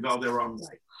 everybody would go their own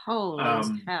way. Holy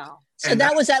hell. So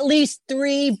that was at least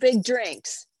 3 big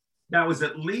drinks. That was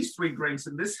at least 3 drinks.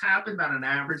 And this happened on an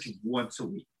average of once a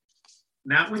week.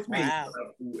 Not with me,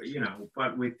 you know,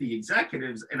 but with the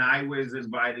executives. And I was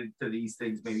invited to these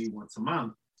things maybe once a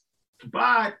month.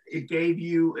 But it gave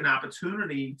you an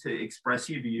opportunity to express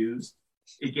your views.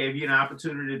 It gave you an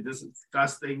opportunity to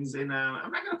discuss things in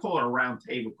I'm not going to call it a round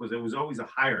table, because there was always a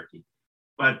hierarchy.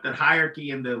 But the hierarchy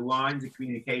and the lines of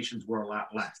communications were a lot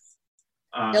less.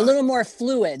 A little more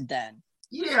fluid then.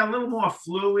 Yeah, a little more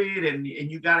fluid. And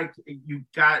you got,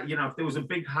 you know, if there was a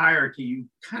big hierarchy, you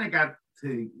kind of got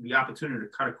the opportunity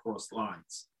to cut across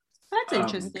lines. That's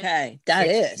interesting. Okay, that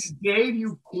is. It gave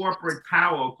you corporate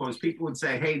power, because people would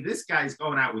say, hey, this guy's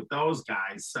going out with those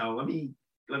guys, so let me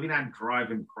not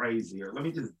drive him crazy, or let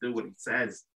me just do what he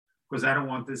says, because I don't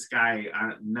want this guy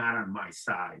not on my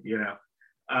side, you know.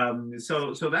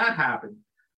 So that happened.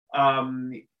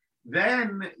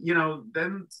 Then, you know,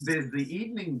 then there's the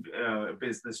evening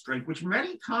business drink, which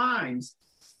many times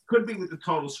could be with a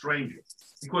total stranger,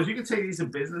 because you could say these are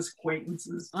business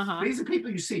acquaintances. These are people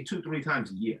you see 2-3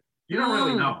 times a year. You don't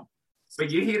really know,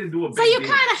 but you're here to do a big So you deal.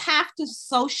 kind of have to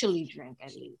socially drink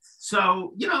at least.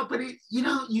 So, you know, but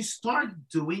you start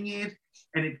doing it,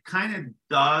 and it kind of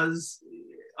does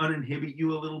uninhibit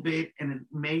you a little bit, and it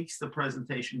makes the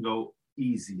presentation go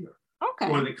easier. Okay.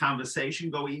 Or the conversation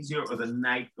go easier, or the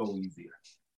night go easier.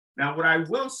 Now, what I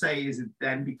will say is it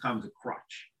then becomes a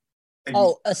crutch. And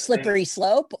a slippery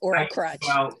slope or a crutch?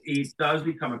 Well, it does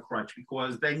become a crutch,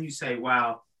 because then you say,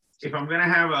 well, if I'm going to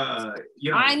have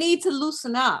I need to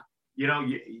loosen up. You know,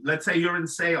 let's say you're in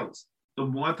sales. The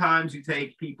more times you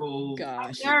take people,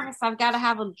 I'm nervous. I've got to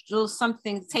have a little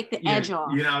something to take the edge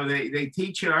off. You know, they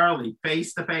teach you early,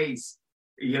 face to face.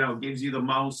 You know, gives you the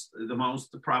most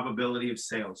probability of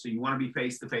sales. So you want to be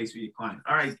face to face with your client.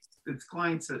 All right, this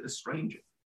client's a stranger.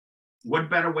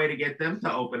 What better way to get them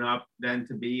to open up than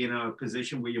to be in a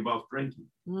position where you're both drinking?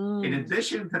 In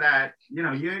addition to that, you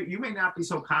know, you may not be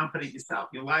so confident yourself.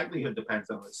 Your livelihood depends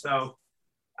on it. So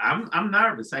I'm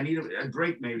nervous. I need a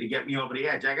drink maybe to get me over the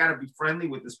edge. I got to be friendly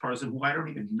with this person who I don't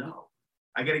even know.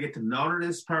 I got to get to know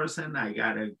this person. I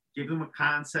got to give them a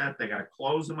concept. I got to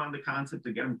close them on the concept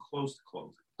to get them close to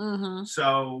closing.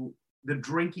 So the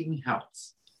drinking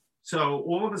helps. So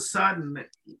all of a sudden,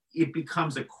 it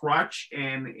becomes a crutch,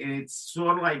 and it's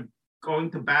sort of like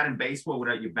going to bat in baseball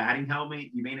without your batting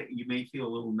helmet. You may feel a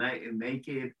little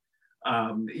naked.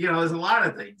 You know, there's a lot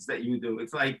of things that you do.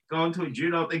 It's like going to a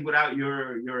judo thing without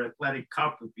your athletic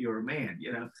cup if you're a man.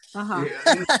 You know,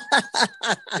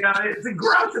 it's a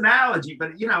gross analogy,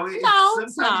 but you know,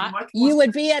 it's not. Much more. You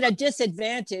would be at a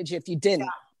disadvantage if you didn't.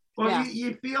 Well,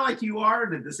 you feel like you are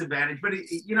at a disadvantage, but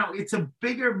you know, it's a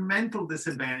bigger mental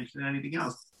disadvantage than anything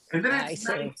else. And then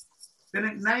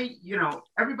at night, you know,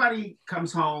 everybody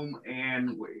comes home,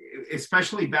 and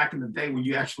especially back in the day when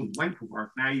you actually went to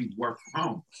work, now you work from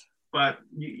home. But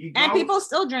you go, and people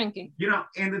still drinking. You know,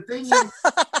 and the thing is,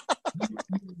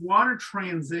 you want to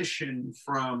transition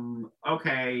from,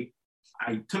 okay,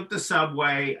 I took the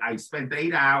subway. I spent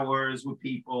 8 hours with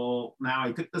people. Now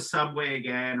I took the subway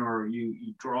again, or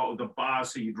you drove the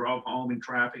bus, or you drove home in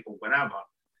traffic, or whatever.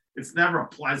 It's never a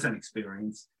pleasant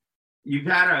experience. You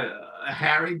got a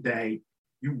harried day.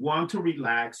 You want to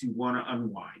relax. You want to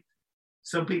unwind.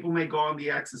 Some people may go on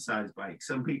the exercise bike.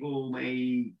 Some people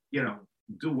may,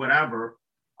 do whatever.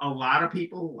 A lot of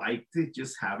people like to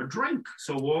just have a drink.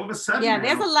 So all of a sudden,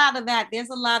 there's a lot of that. There's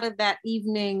a lot of that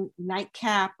evening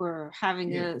nightcap or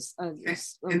having a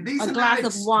glass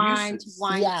of wine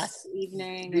this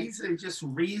evening. These are just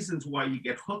reasons why you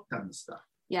get hooked on the stuff.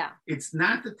 Yeah. It's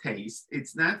not the taste.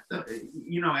 It's not the,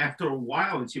 after a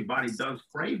while, it's your body does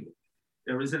crave it.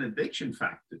 There is an addiction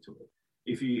factor to it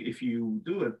if you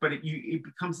do it, but it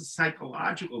becomes a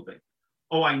psychological thing.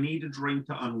 Oh, I need a drink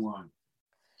to unwind.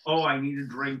 Oh, I need a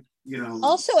drink,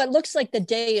 Also, it looks like the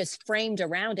day is framed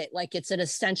around it. Like it's an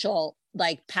essential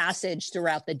passage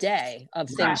throughout the day of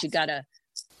things you gotta.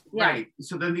 Right.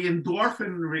 So then the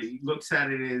endorphin looks at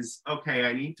it as, okay,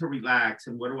 I need to relax.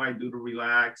 And what do I do to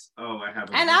relax? Oh, I have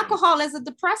And alcohol is a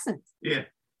depressant. Yeah.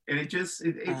 And it just,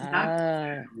 it's not,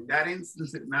 that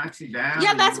instance, it knocks you down.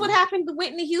 Yeah, that's what happened to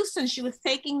Whitney Houston. She was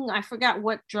taking, I forgot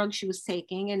what drug she was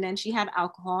taking, and then she had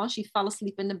alcohol. She fell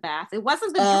asleep in the bath. It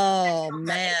wasn't the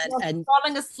man. And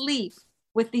falling asleep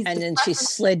with these. And then she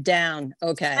slid down.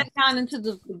 Okay. Slid down into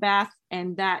the bath,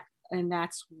 and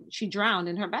that's she drowned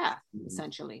in her bath,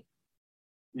 essentially.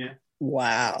 Yeah.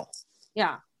 Wow.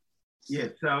 Yeah. Yeah.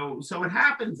 So it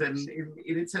happens, and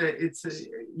it's a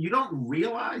you don't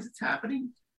realize it's happening.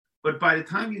 But by the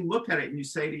time you look at it and you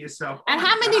say to yourself, and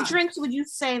how many drinks would you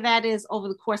say that is over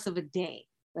the course of a day?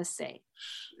 Let's say.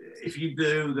 If you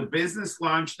do the business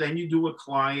lunch, then you do a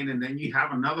client, and then you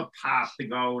have another pop to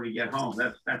go to get home.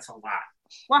 That's a lot.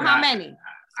 Well, how many?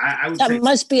 I would that say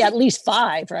must be at least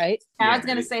 5, right? I was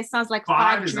gonna say it sounds like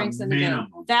 5 drinks in a day.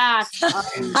 That's a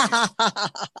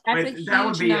huge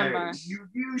number. You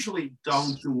usually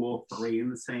don't do all 3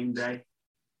 in the same day.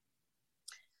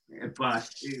 But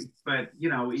it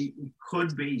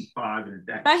could be 5 in a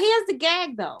day. But here's the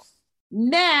gag, though.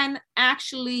 Men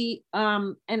actually,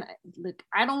 and look,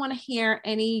 I don't want to hear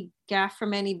any gaff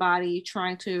from anybody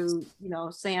trying to,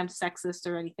 say I'm sexist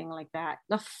or anything like that.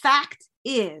 The fact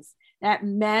is that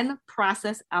men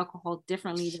process alcohol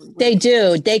differently than women. They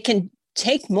do. They can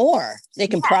take more. They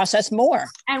can process more.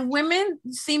 And women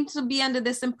seem to be under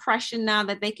this impression now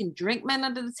that they can drink men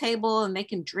under the table and they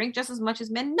can drink just as much as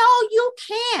men. No, you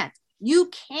can't. You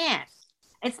can't.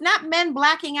 It's not men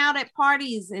blacking out at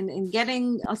parties and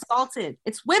getting assaulted.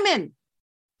 It's women.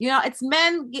 It's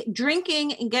men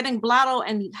drinking and getting blotto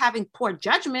and having poor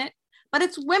judgment, but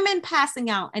it's women passing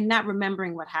out and not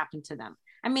remembering what happened to them.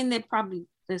 I mean, there's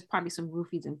probably some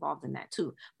roofies involved in that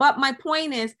too. But my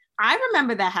point is, I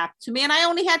remember that happened to me, and I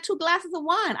only had 2 glasses of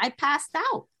wine. I passed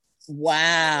out.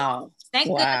 Wow. Thank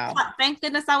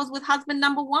goodness I was with husband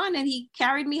number 1, and he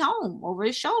carried me home over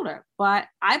his shoulder. But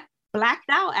I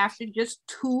blacked out after just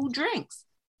 2 drinks.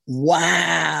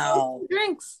 Wow. 2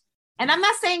 drinks. And I'm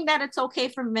not saying that it's okay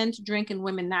for men to drink and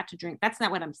women not to drink. That's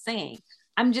not what I'm saying.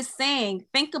 I'm just saying,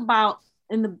 think about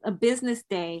in a business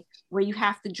day where you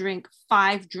have to drink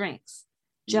 5 drinks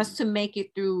just to make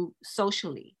it through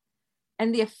socially,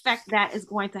 and the effect that is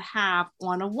going to have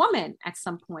on a woman at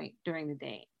some point during the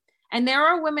day. And there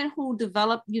are women who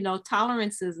develop,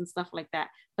 tolerances and stuff like that,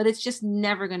 but it's just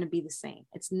never going to be the same.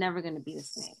 It's never going to be the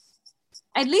same.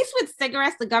 At least with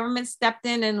cigarettes, the government stepped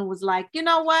in and was like, you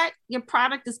know what? Your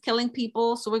product is killing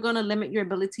people, so we're going to limit your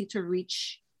ability to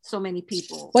reach so many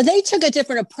people. Well, they took a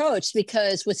different approach,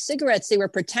 because with cigarettes, they were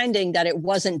pretending that it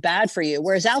wasn't bad for you.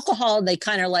 Whereas alcohol, they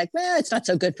kind of like, it's not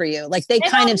so good for you. Like they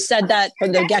kind of said that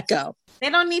from the get-go.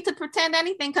 They don't need to pretend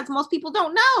anything because most people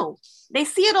don't know. They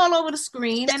see it all over the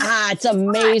screen. And it's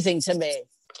amazing to me.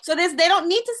 So they don't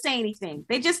need to say anything.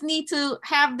 They just need to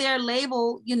have their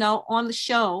label, on the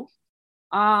show.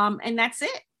 And that's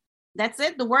it. That's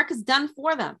it. The work is done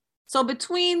for them. So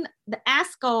between the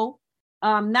ASCO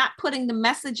not putting the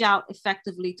message out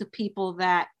effectively to people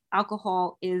that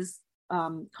alcohol is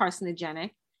carcinogenic,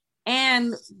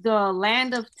 and the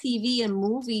land of TV and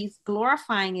movies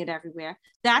glorifying it everywhere,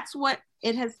 that's what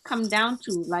it has come down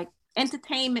to. Like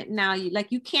entertainment now,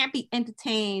 you can't be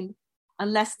entertained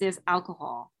unless there's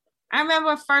alcohol. I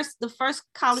remember the first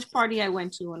college party I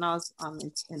went to when I was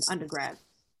in undergrad,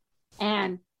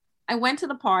 and I went to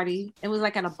the party. It was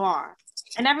like at a bar,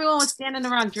 and everyone was standing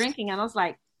around drinking, and I was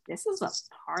like, this is a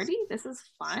party. This is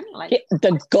fun. Like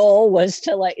the goal was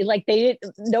to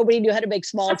nobody knew how to make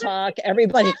small talk.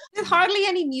 Everybody. There's hardly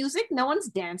any music. No one's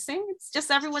dancing. It's just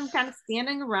everyone kind of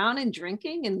standing around and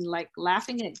drinking and like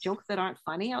laughing at jokes that aren't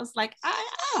funny. I was like,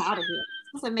 I'm out of here.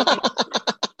 Doesn't make any sense.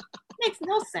 Makes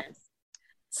no sense.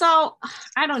 So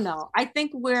I don't know. I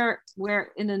think we're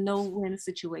in a no-win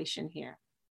situation here.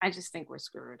 I just think we're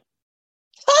screwed.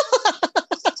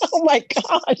 Oh my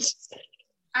gosh.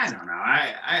 I don't know.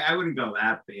 I wouldn't go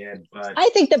that bad, but I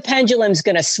think the pendulum's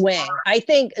going to swing. I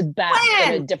think back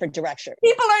in a different direction.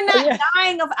 People are not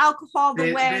dying of alcohol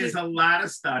the way. There's a lot of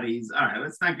studies. All right,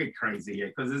 let's not get crazy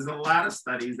here, because there's a lot of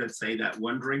studies that say that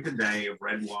one drink a day of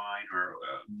red wine or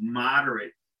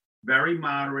moderate, very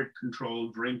moderate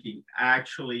controlled drinking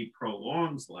actually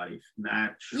prolongs life,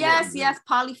 not shortens it. Yes,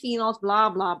 polyphenols, blah,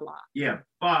 blah, blah. Yeah,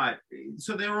 but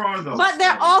so there are those. But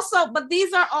they're also, but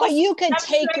these are also. But you can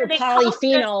take your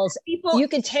polyphenols. You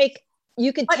can take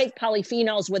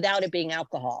polyphenols without it being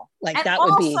alcohol. Like that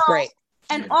would be great.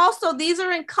 And also, these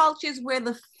are in cultures where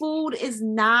the food is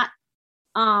not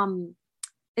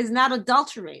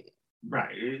adulterated.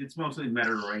 Right. It's mostly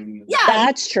Mediterranean. Yeah,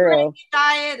 that's true.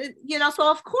 Diet,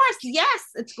 so of course, yes,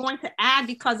 it's going to add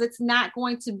because it's not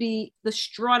going to be the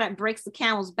straw that breaks the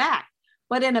camel's back.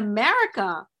 But in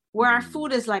America, where our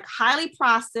food is like highly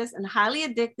processed and highly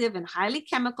addictive and highly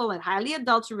chemical and highly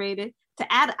adulterated,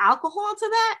 to add alcohol to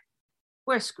that,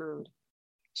 we're screwed.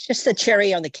 It's just the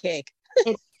cherry on the cake.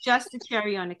 It's just the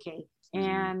cherry on the cake.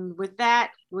 And with that,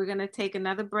 we're going to take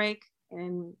another break,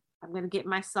 and I'm going to get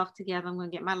myself together. I'm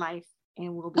going to get my life,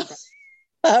 and we'll be back.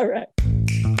 All right.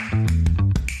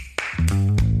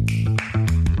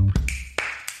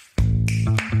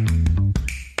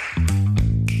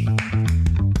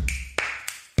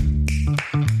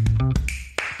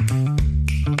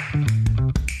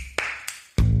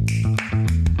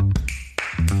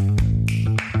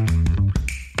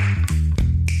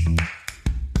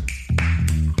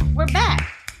 We're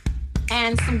back.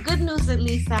 And some good news, at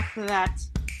least after that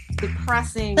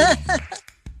depressing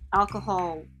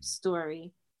alcohol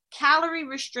story. Calorie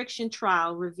restriction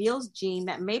trial reveals gene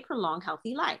that may prolong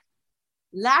healthy life.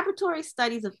 Laboratory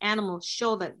studies of animals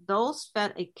show that those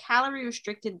fed a calorie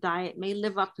restricted diet may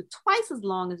live up to twice as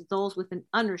long as those with an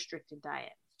unrestricted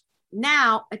diet.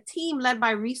 Now, a team led by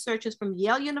researchers from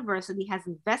Yale University has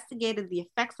investigated the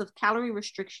effects of calorie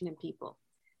restriction in people.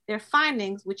 Their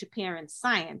findings, which appear in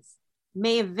Science,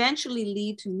 may eventually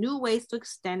lead to new ways to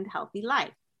extend healthy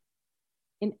life.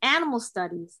 In animal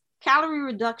studies, calorie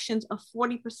reductions of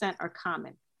 40% are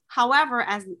common. However,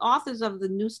 as the authors of the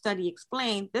new study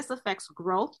explained, this affects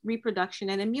growth, reproduction,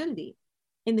 and immunity.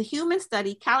 In the human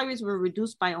study, calories were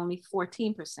reduced by only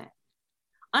 14%.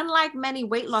 Unlike many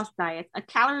weight loss diets, a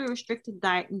calorie-restricted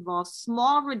diet involves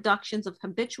small reductions of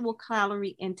habitual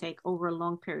calorie intake over a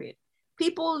long period.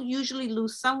 People usually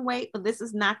lose some weight, but this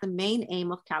is not the main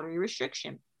aim of calorie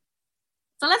restriction.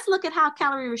 So let's look at how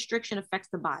calorie restriction affects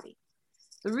the body.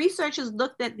 The researchers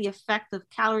looked at the effect of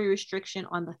calorie restriction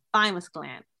on the thymus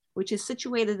gland, which is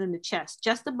situated in the chest,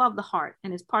 just above the heart,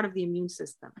 and is part of the immune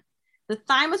system. The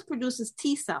thymus produces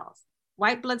T cells,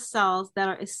 white blood cells that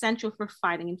are essential for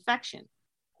fighting infection.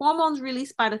 Hormones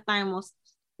released by the thymus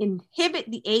inhibit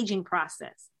the aging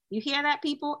process. You hear that,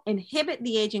 people? Inhibit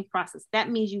the aging process. That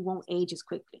means you won't age as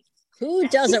quickly. Who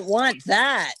doesn't want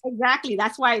that? Exactly.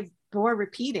 That's why it's bore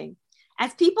repeating.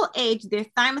 As people age, their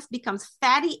thymus becomes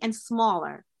fatty and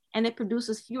smaller, and it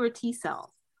produces fewer T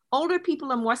cells. Older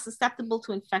people are more susceptible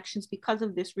to infections because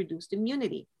of this reduced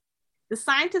immunity. The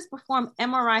scientists performed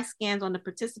MRI scans on the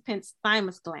participants'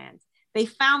 thymus glands. They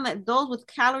found that those with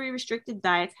calorie-restricted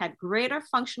diets had greater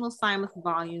functional thymus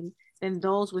volume than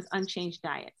those with unchanged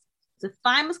diets. The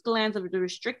thymus glands of the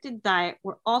restricted diet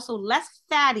were also less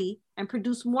fatty and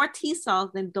produced more T cells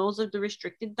than those of the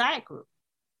restricted diet group.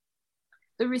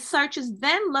 The researchers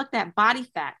then looked at body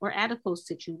fat or adipose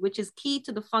tissue, which is key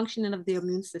to the functioning of the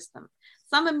immune system.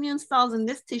 Some immune cells in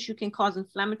this tissue can cause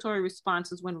inflammatory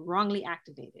responses when wrongly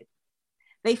activated.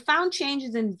 They found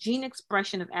changes in gene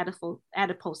expression of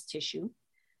adipose tissue,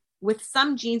 with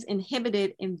some genes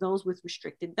inhibited in those with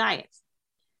restricted diets.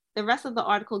 The rest of the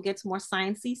article gets more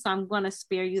sciencey, so I'm going to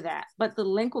spare you that. But the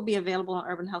link will be available on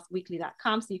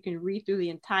urbanhealthweekly.com, so you can read through the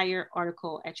entire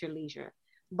article at your leisure.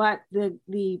 But the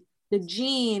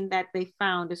gene that they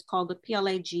found is called the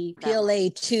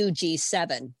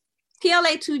PLA2G7.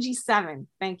 PLA2G7,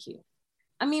 thank you.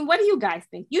 I mean, what do you guys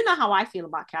think? You know how I feel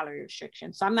about calorie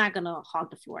restriction, so I'm not going to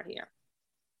hog the floor here.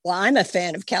 Well, I'm a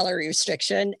fan of calorie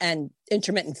restriction and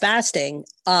intermittent fasting.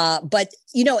 But,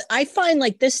 I find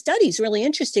like this study is really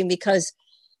interesting because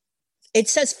it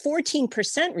says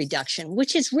 14% reduction,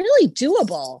 which is really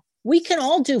doable. We can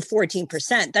all do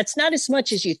 14%. That's not as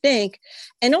much as you think.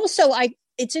 And also,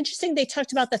 it's interesting they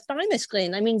talked about the thymus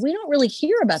gland. I mean, we don't really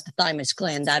hear about the thymus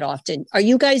gland that often. Do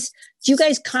you guys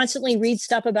constantly read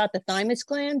stuff about the thymus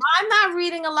gland? I'm not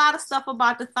reading a lot of stuff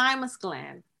about the thymus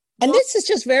gland. And this is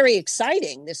just very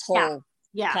exciting, this whole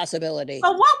possibility.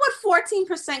 So what would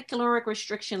 14% caloric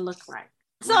restriction look like?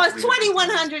 So it's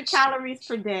 2,100 calories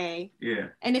per day. Yeah.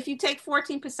 And if you take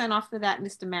 14% off of that,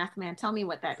 Mr. Math Man, tell me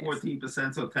what that is.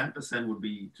 14%, so 10% would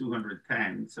be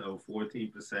 210. So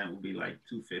 14% would be like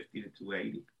 250 to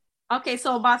 280. Okay,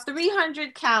 so about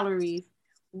 300 calories.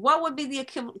 What would be the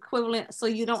equivalent so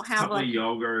you don't have a couple of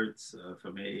yogurts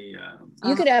for me?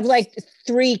 You could have like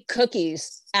 3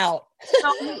 cookies out.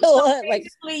 So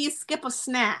basically you skip a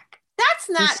snack. That's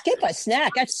not... You skip a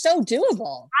snack. That's so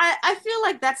doable. I feel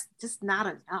like that's just not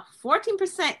enough.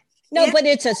 14%. No, but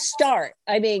it's a start.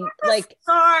 I mean, like...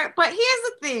 Start. But here's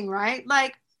the thing, right?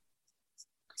 Like,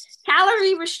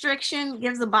 calorie restriction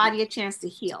gives the body a chance to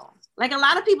heal. Like, a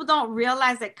lot of people don't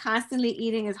realize that constantly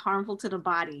eating is harmful to the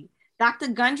body. Dr.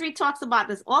 Gundry talks about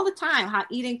this all the time, how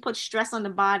eating puts stress on the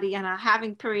body and how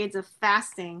having periods of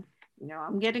fasting. You know,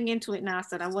 I'm getting into it now,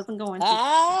 so I wasn't going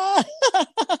to.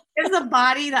 Gives the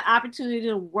body the opportunity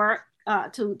to work,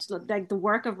 to like the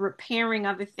work of repairing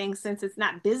other things, since it's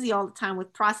not busy all the time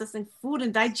with processing food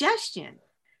and digestion.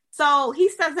 So he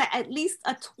says that at least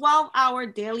a 12-hour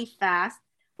daily fast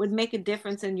would make a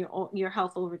difference in your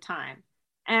health over time.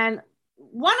 And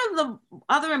one of the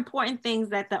other important things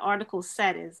that the article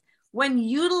said is, when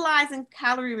utilizing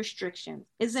calorie restriction,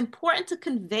 it's important to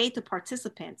convey to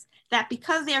participants that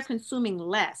because they are consuming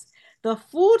less, the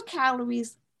food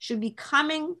calories should be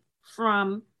coming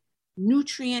from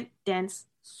nutrient-dense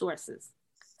sources.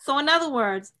 So in other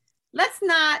words, let's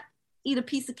not eat a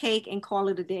piece of cake and call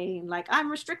it a day and like,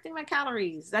 I'm restricting my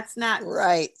calories. That's not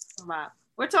right.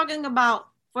 We're talking about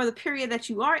for the period that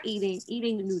you are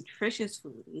eating nutritious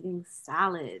food, eating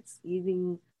salads,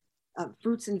 eating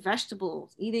fruits and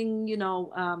vegetables, eating,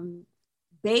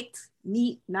 baked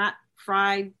meat, not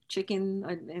fried chicken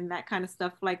and that kind of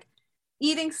stuff. Like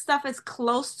eating stuff as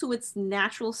close to its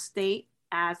natural state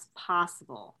as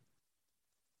possible.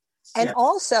 And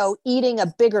also eating a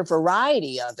bigger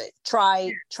variety of it.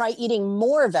 Try eating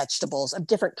more vegetables, of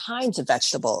different kinds of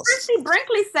vegetables. Christy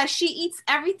Brinkley says she eats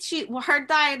her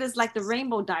diet is like the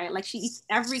rainbow diet. Like she eats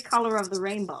every color of the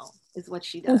rainbow is what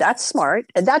she does. That's smart.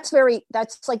 And that's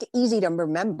like easy to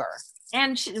remember.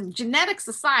 And genetics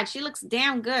aside, she looks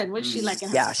damn good. What's she like?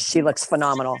 Yeah, she looks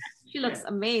phenomenal. She looks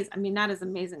amazing. I mean, not as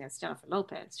amazing as Jennifer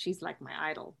Lopez. She's like my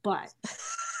idol, but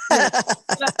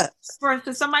for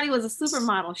somebody who is a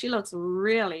supermodel, she looks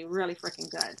really, really freaking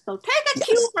good. So take a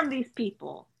cue from these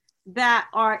people that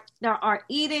are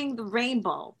eating the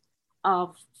rainbow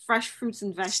of fresh fruits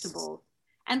and vegetables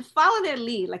and follow their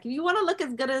lead. Like if you want to look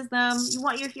as good as them, you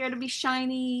want your hair to be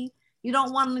shiny, you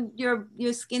don't want your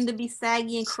skin to be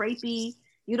saggy and crepey,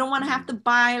 you don't want to have to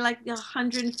buy like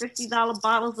 $150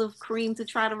 bottles of cream to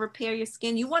try to repair your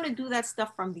skin. You want to do that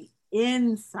stuff from the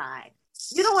inside.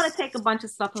 You don't want to take a bunch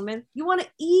of supplements. You want to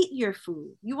eat your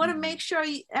food. You want to make sure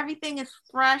everything is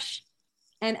fresh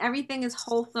and everything is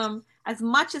wholesome as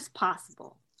much as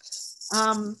possible.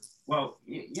 Well,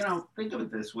 think of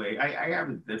it this way. I have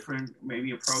a different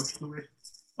maybe approach to it.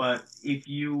 But if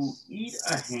you eat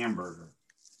a hamburger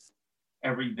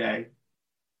every day,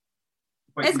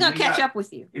 it's going to catch up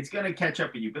with you. It's going to catch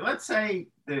up with you. But let's say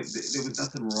there was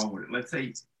nothing wrong with it. Let's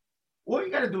say all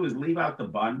you got to do is leave out the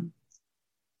bun.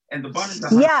 And the bun is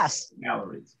 100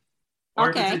 calories.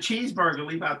 Or if it's a cheeseburger,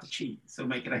 leave out the cheese. So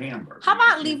make it a hamburger. How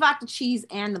about leave out the cheese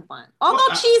and the bun?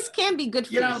 Although cheese can be good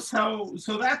for you.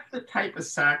 So that's the type of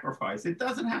sacrifice. It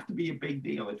doesn't have to be a big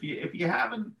deal. If you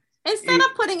haven't... Instead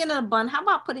of putting it in a bun, how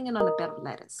about putting it on a bed of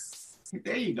lettuce?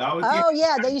 There you go. Oh,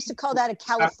 yeah. They used to call that a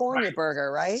California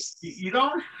burger, right? You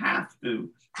don't have to.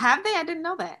 Have they? I didn't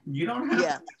know that. You don't have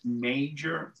to make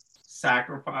major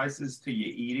sacrifices to your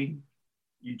eating.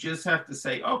 You just have to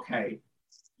say, okay,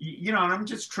 and I'm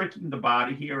just tricking the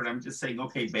body here, and I'm just saying,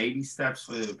 okay, baby steps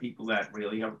for the people that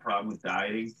really have a problem with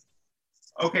dieting.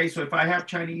 Okay, so if I have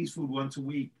Chinese food once a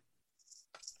week,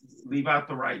 leave out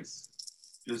the rice.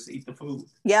 Just eat the food.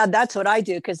 Yeah, that's what I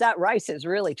do, because that rice is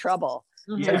really trouble.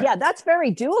 Mm-hmm. So yeah, that's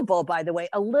very doable, by the way.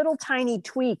 A little tiny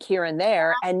tweak here and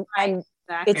there, and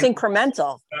it's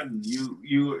incremental.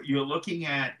 You're looking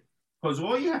at, because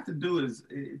all you have to do is,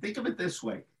 think of it this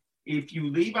way. If you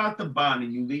leave out the bun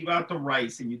and you leave out the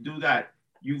rice and you do that,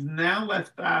 you've now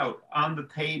left out on the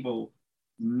table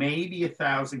maybe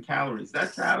 1,000 calories.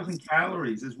 That 1,000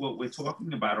 calories is what we're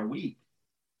talking about a week.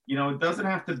 It doesn't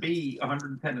have to be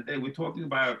 110 a day. We're talking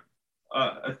about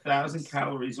 1,000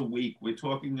 calories a week. We're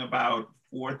talking about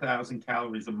 4,000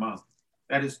 calories a month.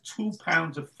 That is 2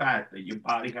 pounds of fat that your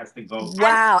body has to go.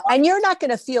 Wow. And you're not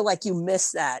going to feel like you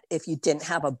missed that if you didn't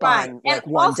have a bun like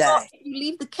and one also, day. if you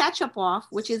leave the ketchup off,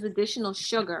 which is additional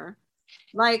sugar,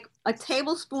 like a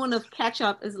tablespoon of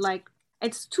ketchup is like,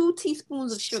 it's 2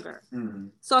 teaspoons of sugar. Mm-hmm.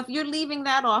 So if you're leaving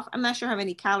that off, I'm not sure how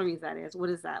many calories that is. What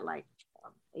is that, like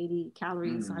 80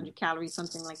 calories, 100 calories,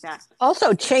 something like that.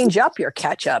 Also change up your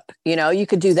ketchup. You know, you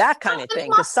could do that kind of thing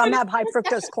because some have high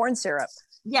fructose corn syrup.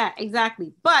 Yeah,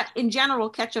 exactly. But in general,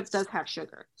 ketchup does have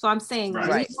sugar. So I'm saying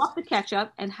leave off the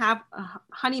ketchup and have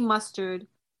honey mustard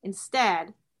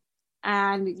instead.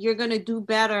 And you're going to do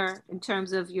better in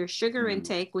terms of your sugar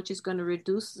intake, which is going to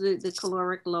reduce the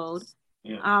caloric load.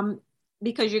 Yeah.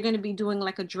 Because you're going to be doing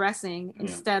like a dressing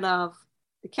instead of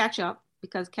the ketchup,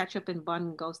 because ketchup and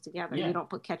bun goes together. Yeah. You don't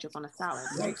put ketchup on a salad.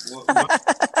 Right?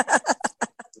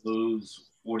 Lose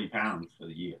 40 pounds for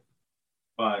the year.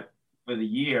 But for the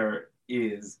year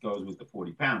goes with the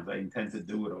 40 pounds. I intend to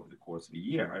do it over the course of a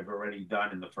year. I've already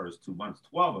done in the first 2 months,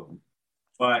 12 of them.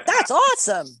 But that's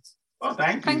awesome. Well,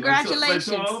 thank you. Congratulations.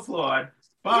 Let's all applaud.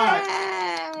 But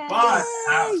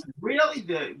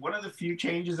really, one of the few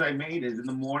changes I made is in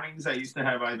the mornings I used to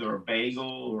have either a bagel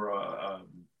or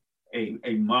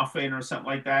a muffin or something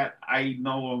like that. I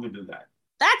no longer do that.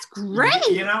 That's great.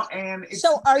 You know, and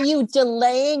so are you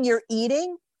delaying your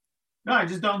eating? No, I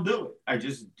just don't do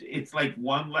it. It's like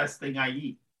one less thing I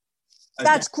eat.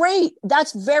 That's great.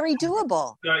 That's very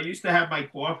doable. So I used to have my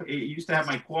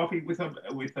coffee with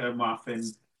a muffin,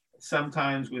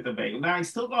 sometimes with a bagel. Now I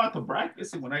still go out to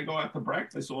breakfast, and when I go out to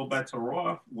breakfast, all bets are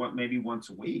off. Maybe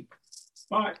once a week,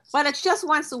 but it's just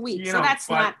once a week, so that's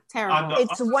not terrible.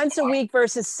 It's once a week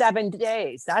versus 7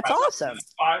 days. That's awesome.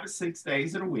 5 or 6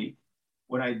 days in a week.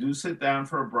 When I do sit down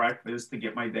for a breakfast to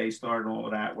get my day started and all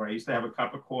of that, where I used to have a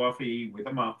cup of coffee with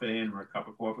a muffin or a cup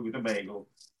of coffee with a bagel,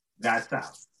 that's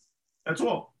out. That's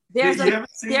all. There's a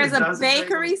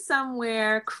bakery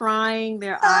somewhere crying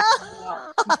their eyes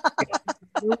out.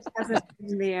 Who hasn't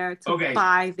been there to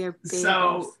buy their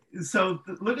bagels? So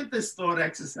look at this thought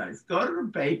exercise. Go to the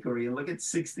bakery and look at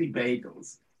 60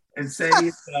 bagels and say to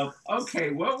yourself,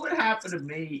 okay, what would happen to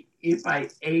me if I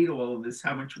ate all of this?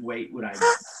 How much weight would I lose?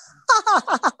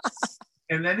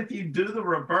 And then if you do the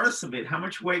reverse of it, how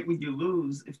much weight would you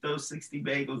lose if those 60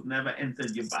 bagels never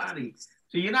entered your body?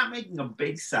 So you're not making a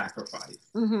big sacrifice.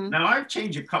 Mm-hmm. Now, I've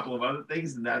changed a couple of other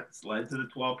things, and that's led to the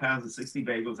 12 pounds. The 60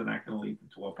 bagels are not going to lead to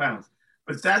 12 pounds.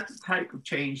 But that's the type of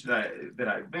change that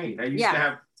I've made. I used to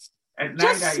have, at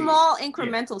night, just small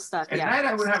incremental stuff. At night,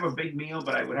 I would have a big meal,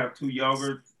 but I would have 2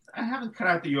 yogurts. I haven't cut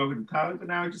out the yogurt entirely, but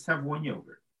now I just have 1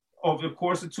 yogurt. Over the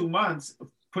course of 2 months,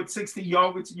 put 60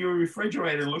 yogurts in your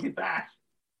refrigerator and look at that.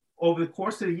 Over the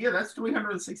course of the year, that's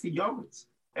 360 yogurts.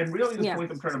 And really the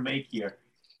point I'm trying to make here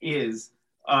is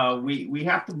we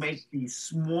have to make these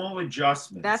small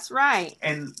adjustments. That's right.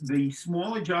 And the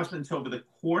small adjustments over the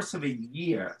course of a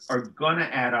year are going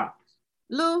to add up.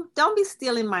 Lou, don't be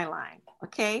stealing my line,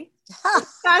 okay?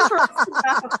 It's time for us to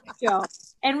wrap up the show.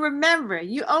 And remember,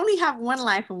 you only have one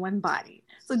life and one body.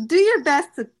 So do your best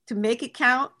to make it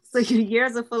count so your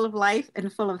years are full of life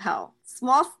and full of health.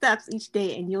 Small steps each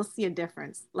day and you'll see a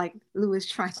difference. Like Lou is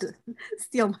trying to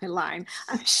steal my line.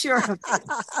 I'm sure of it.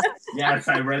 Yes,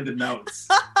 I read the notes.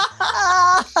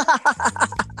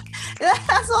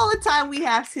 That's all the time we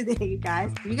have today, you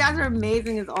guys. You guys are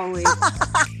amazing as always.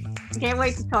 Can't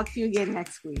wait to talk to you again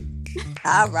next week.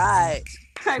 All right.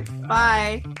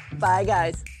 Bye. Bye,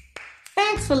 guys.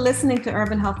 Thanks for listening to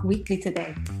Urban Health Weekly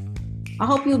today. I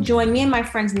hope you'll join me and my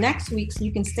friends next week so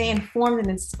you can stay informed and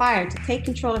inspired to take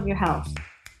control of your health.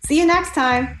 See you next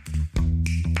time.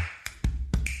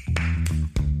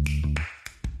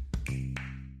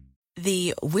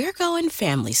 The We're Going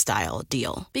Family Style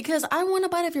deal. Because I want a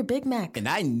bite of your Big Mac. And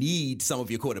I need some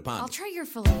of your Quarter Pounder. I'll try your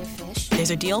Filet-O-Fish.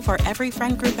 There's a deal for every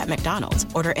friend group at McDonald's.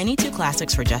 Order any 2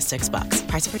 classics for just $6.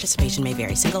 Price of participation may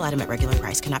vary. Single item at regular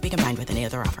price cannot be combined with any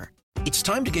other offer. It's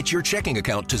time to get your checking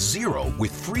account to zero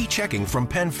with free checking from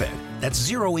PenFed. That's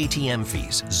 0 ATM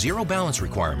fees, 0 balance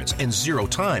requirements, and 0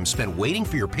 time spent waiting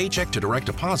for your paycheck to direct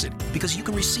deposit because you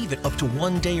can receive it up to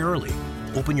 1 day early.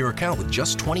 Open your account with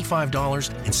just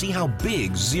 $25 and see how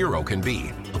big zero can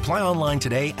be. Apply online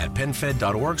today at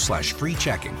PenFed.org/free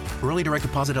checking. Early direct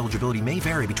deposit eligibility may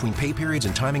vary between pay periods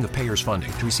and timing of payers'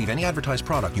 funding. To receive any advertised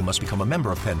product, you must become a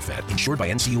member of PenFed, insured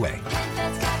by NCUA.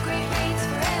 PenFed's got great rates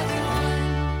for everyone.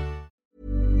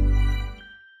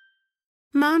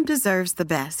 Mom Mom deserves the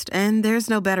best, and there's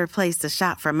no better place to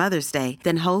shop for Mother's Day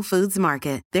than Whole Foods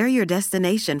Market. They're your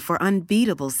destination for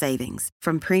unbeatable savings,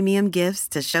 from premium gifts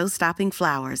to show-stopping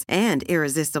flowers and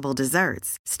irresistible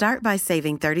desserts. Start by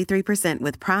saving 33%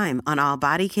 with Prime on all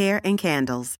body care and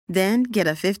candles. Then get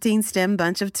a 15-stem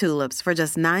bunch of tulips for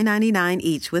just $9.99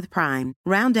 each with Prime.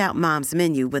 Round out Mom's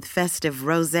menu with festive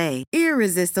rosé,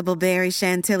 irresistible berry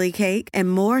chantilly cake,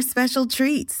 and more special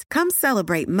treats. Come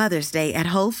celebrate Mother's Day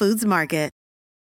at Whole Foods Market.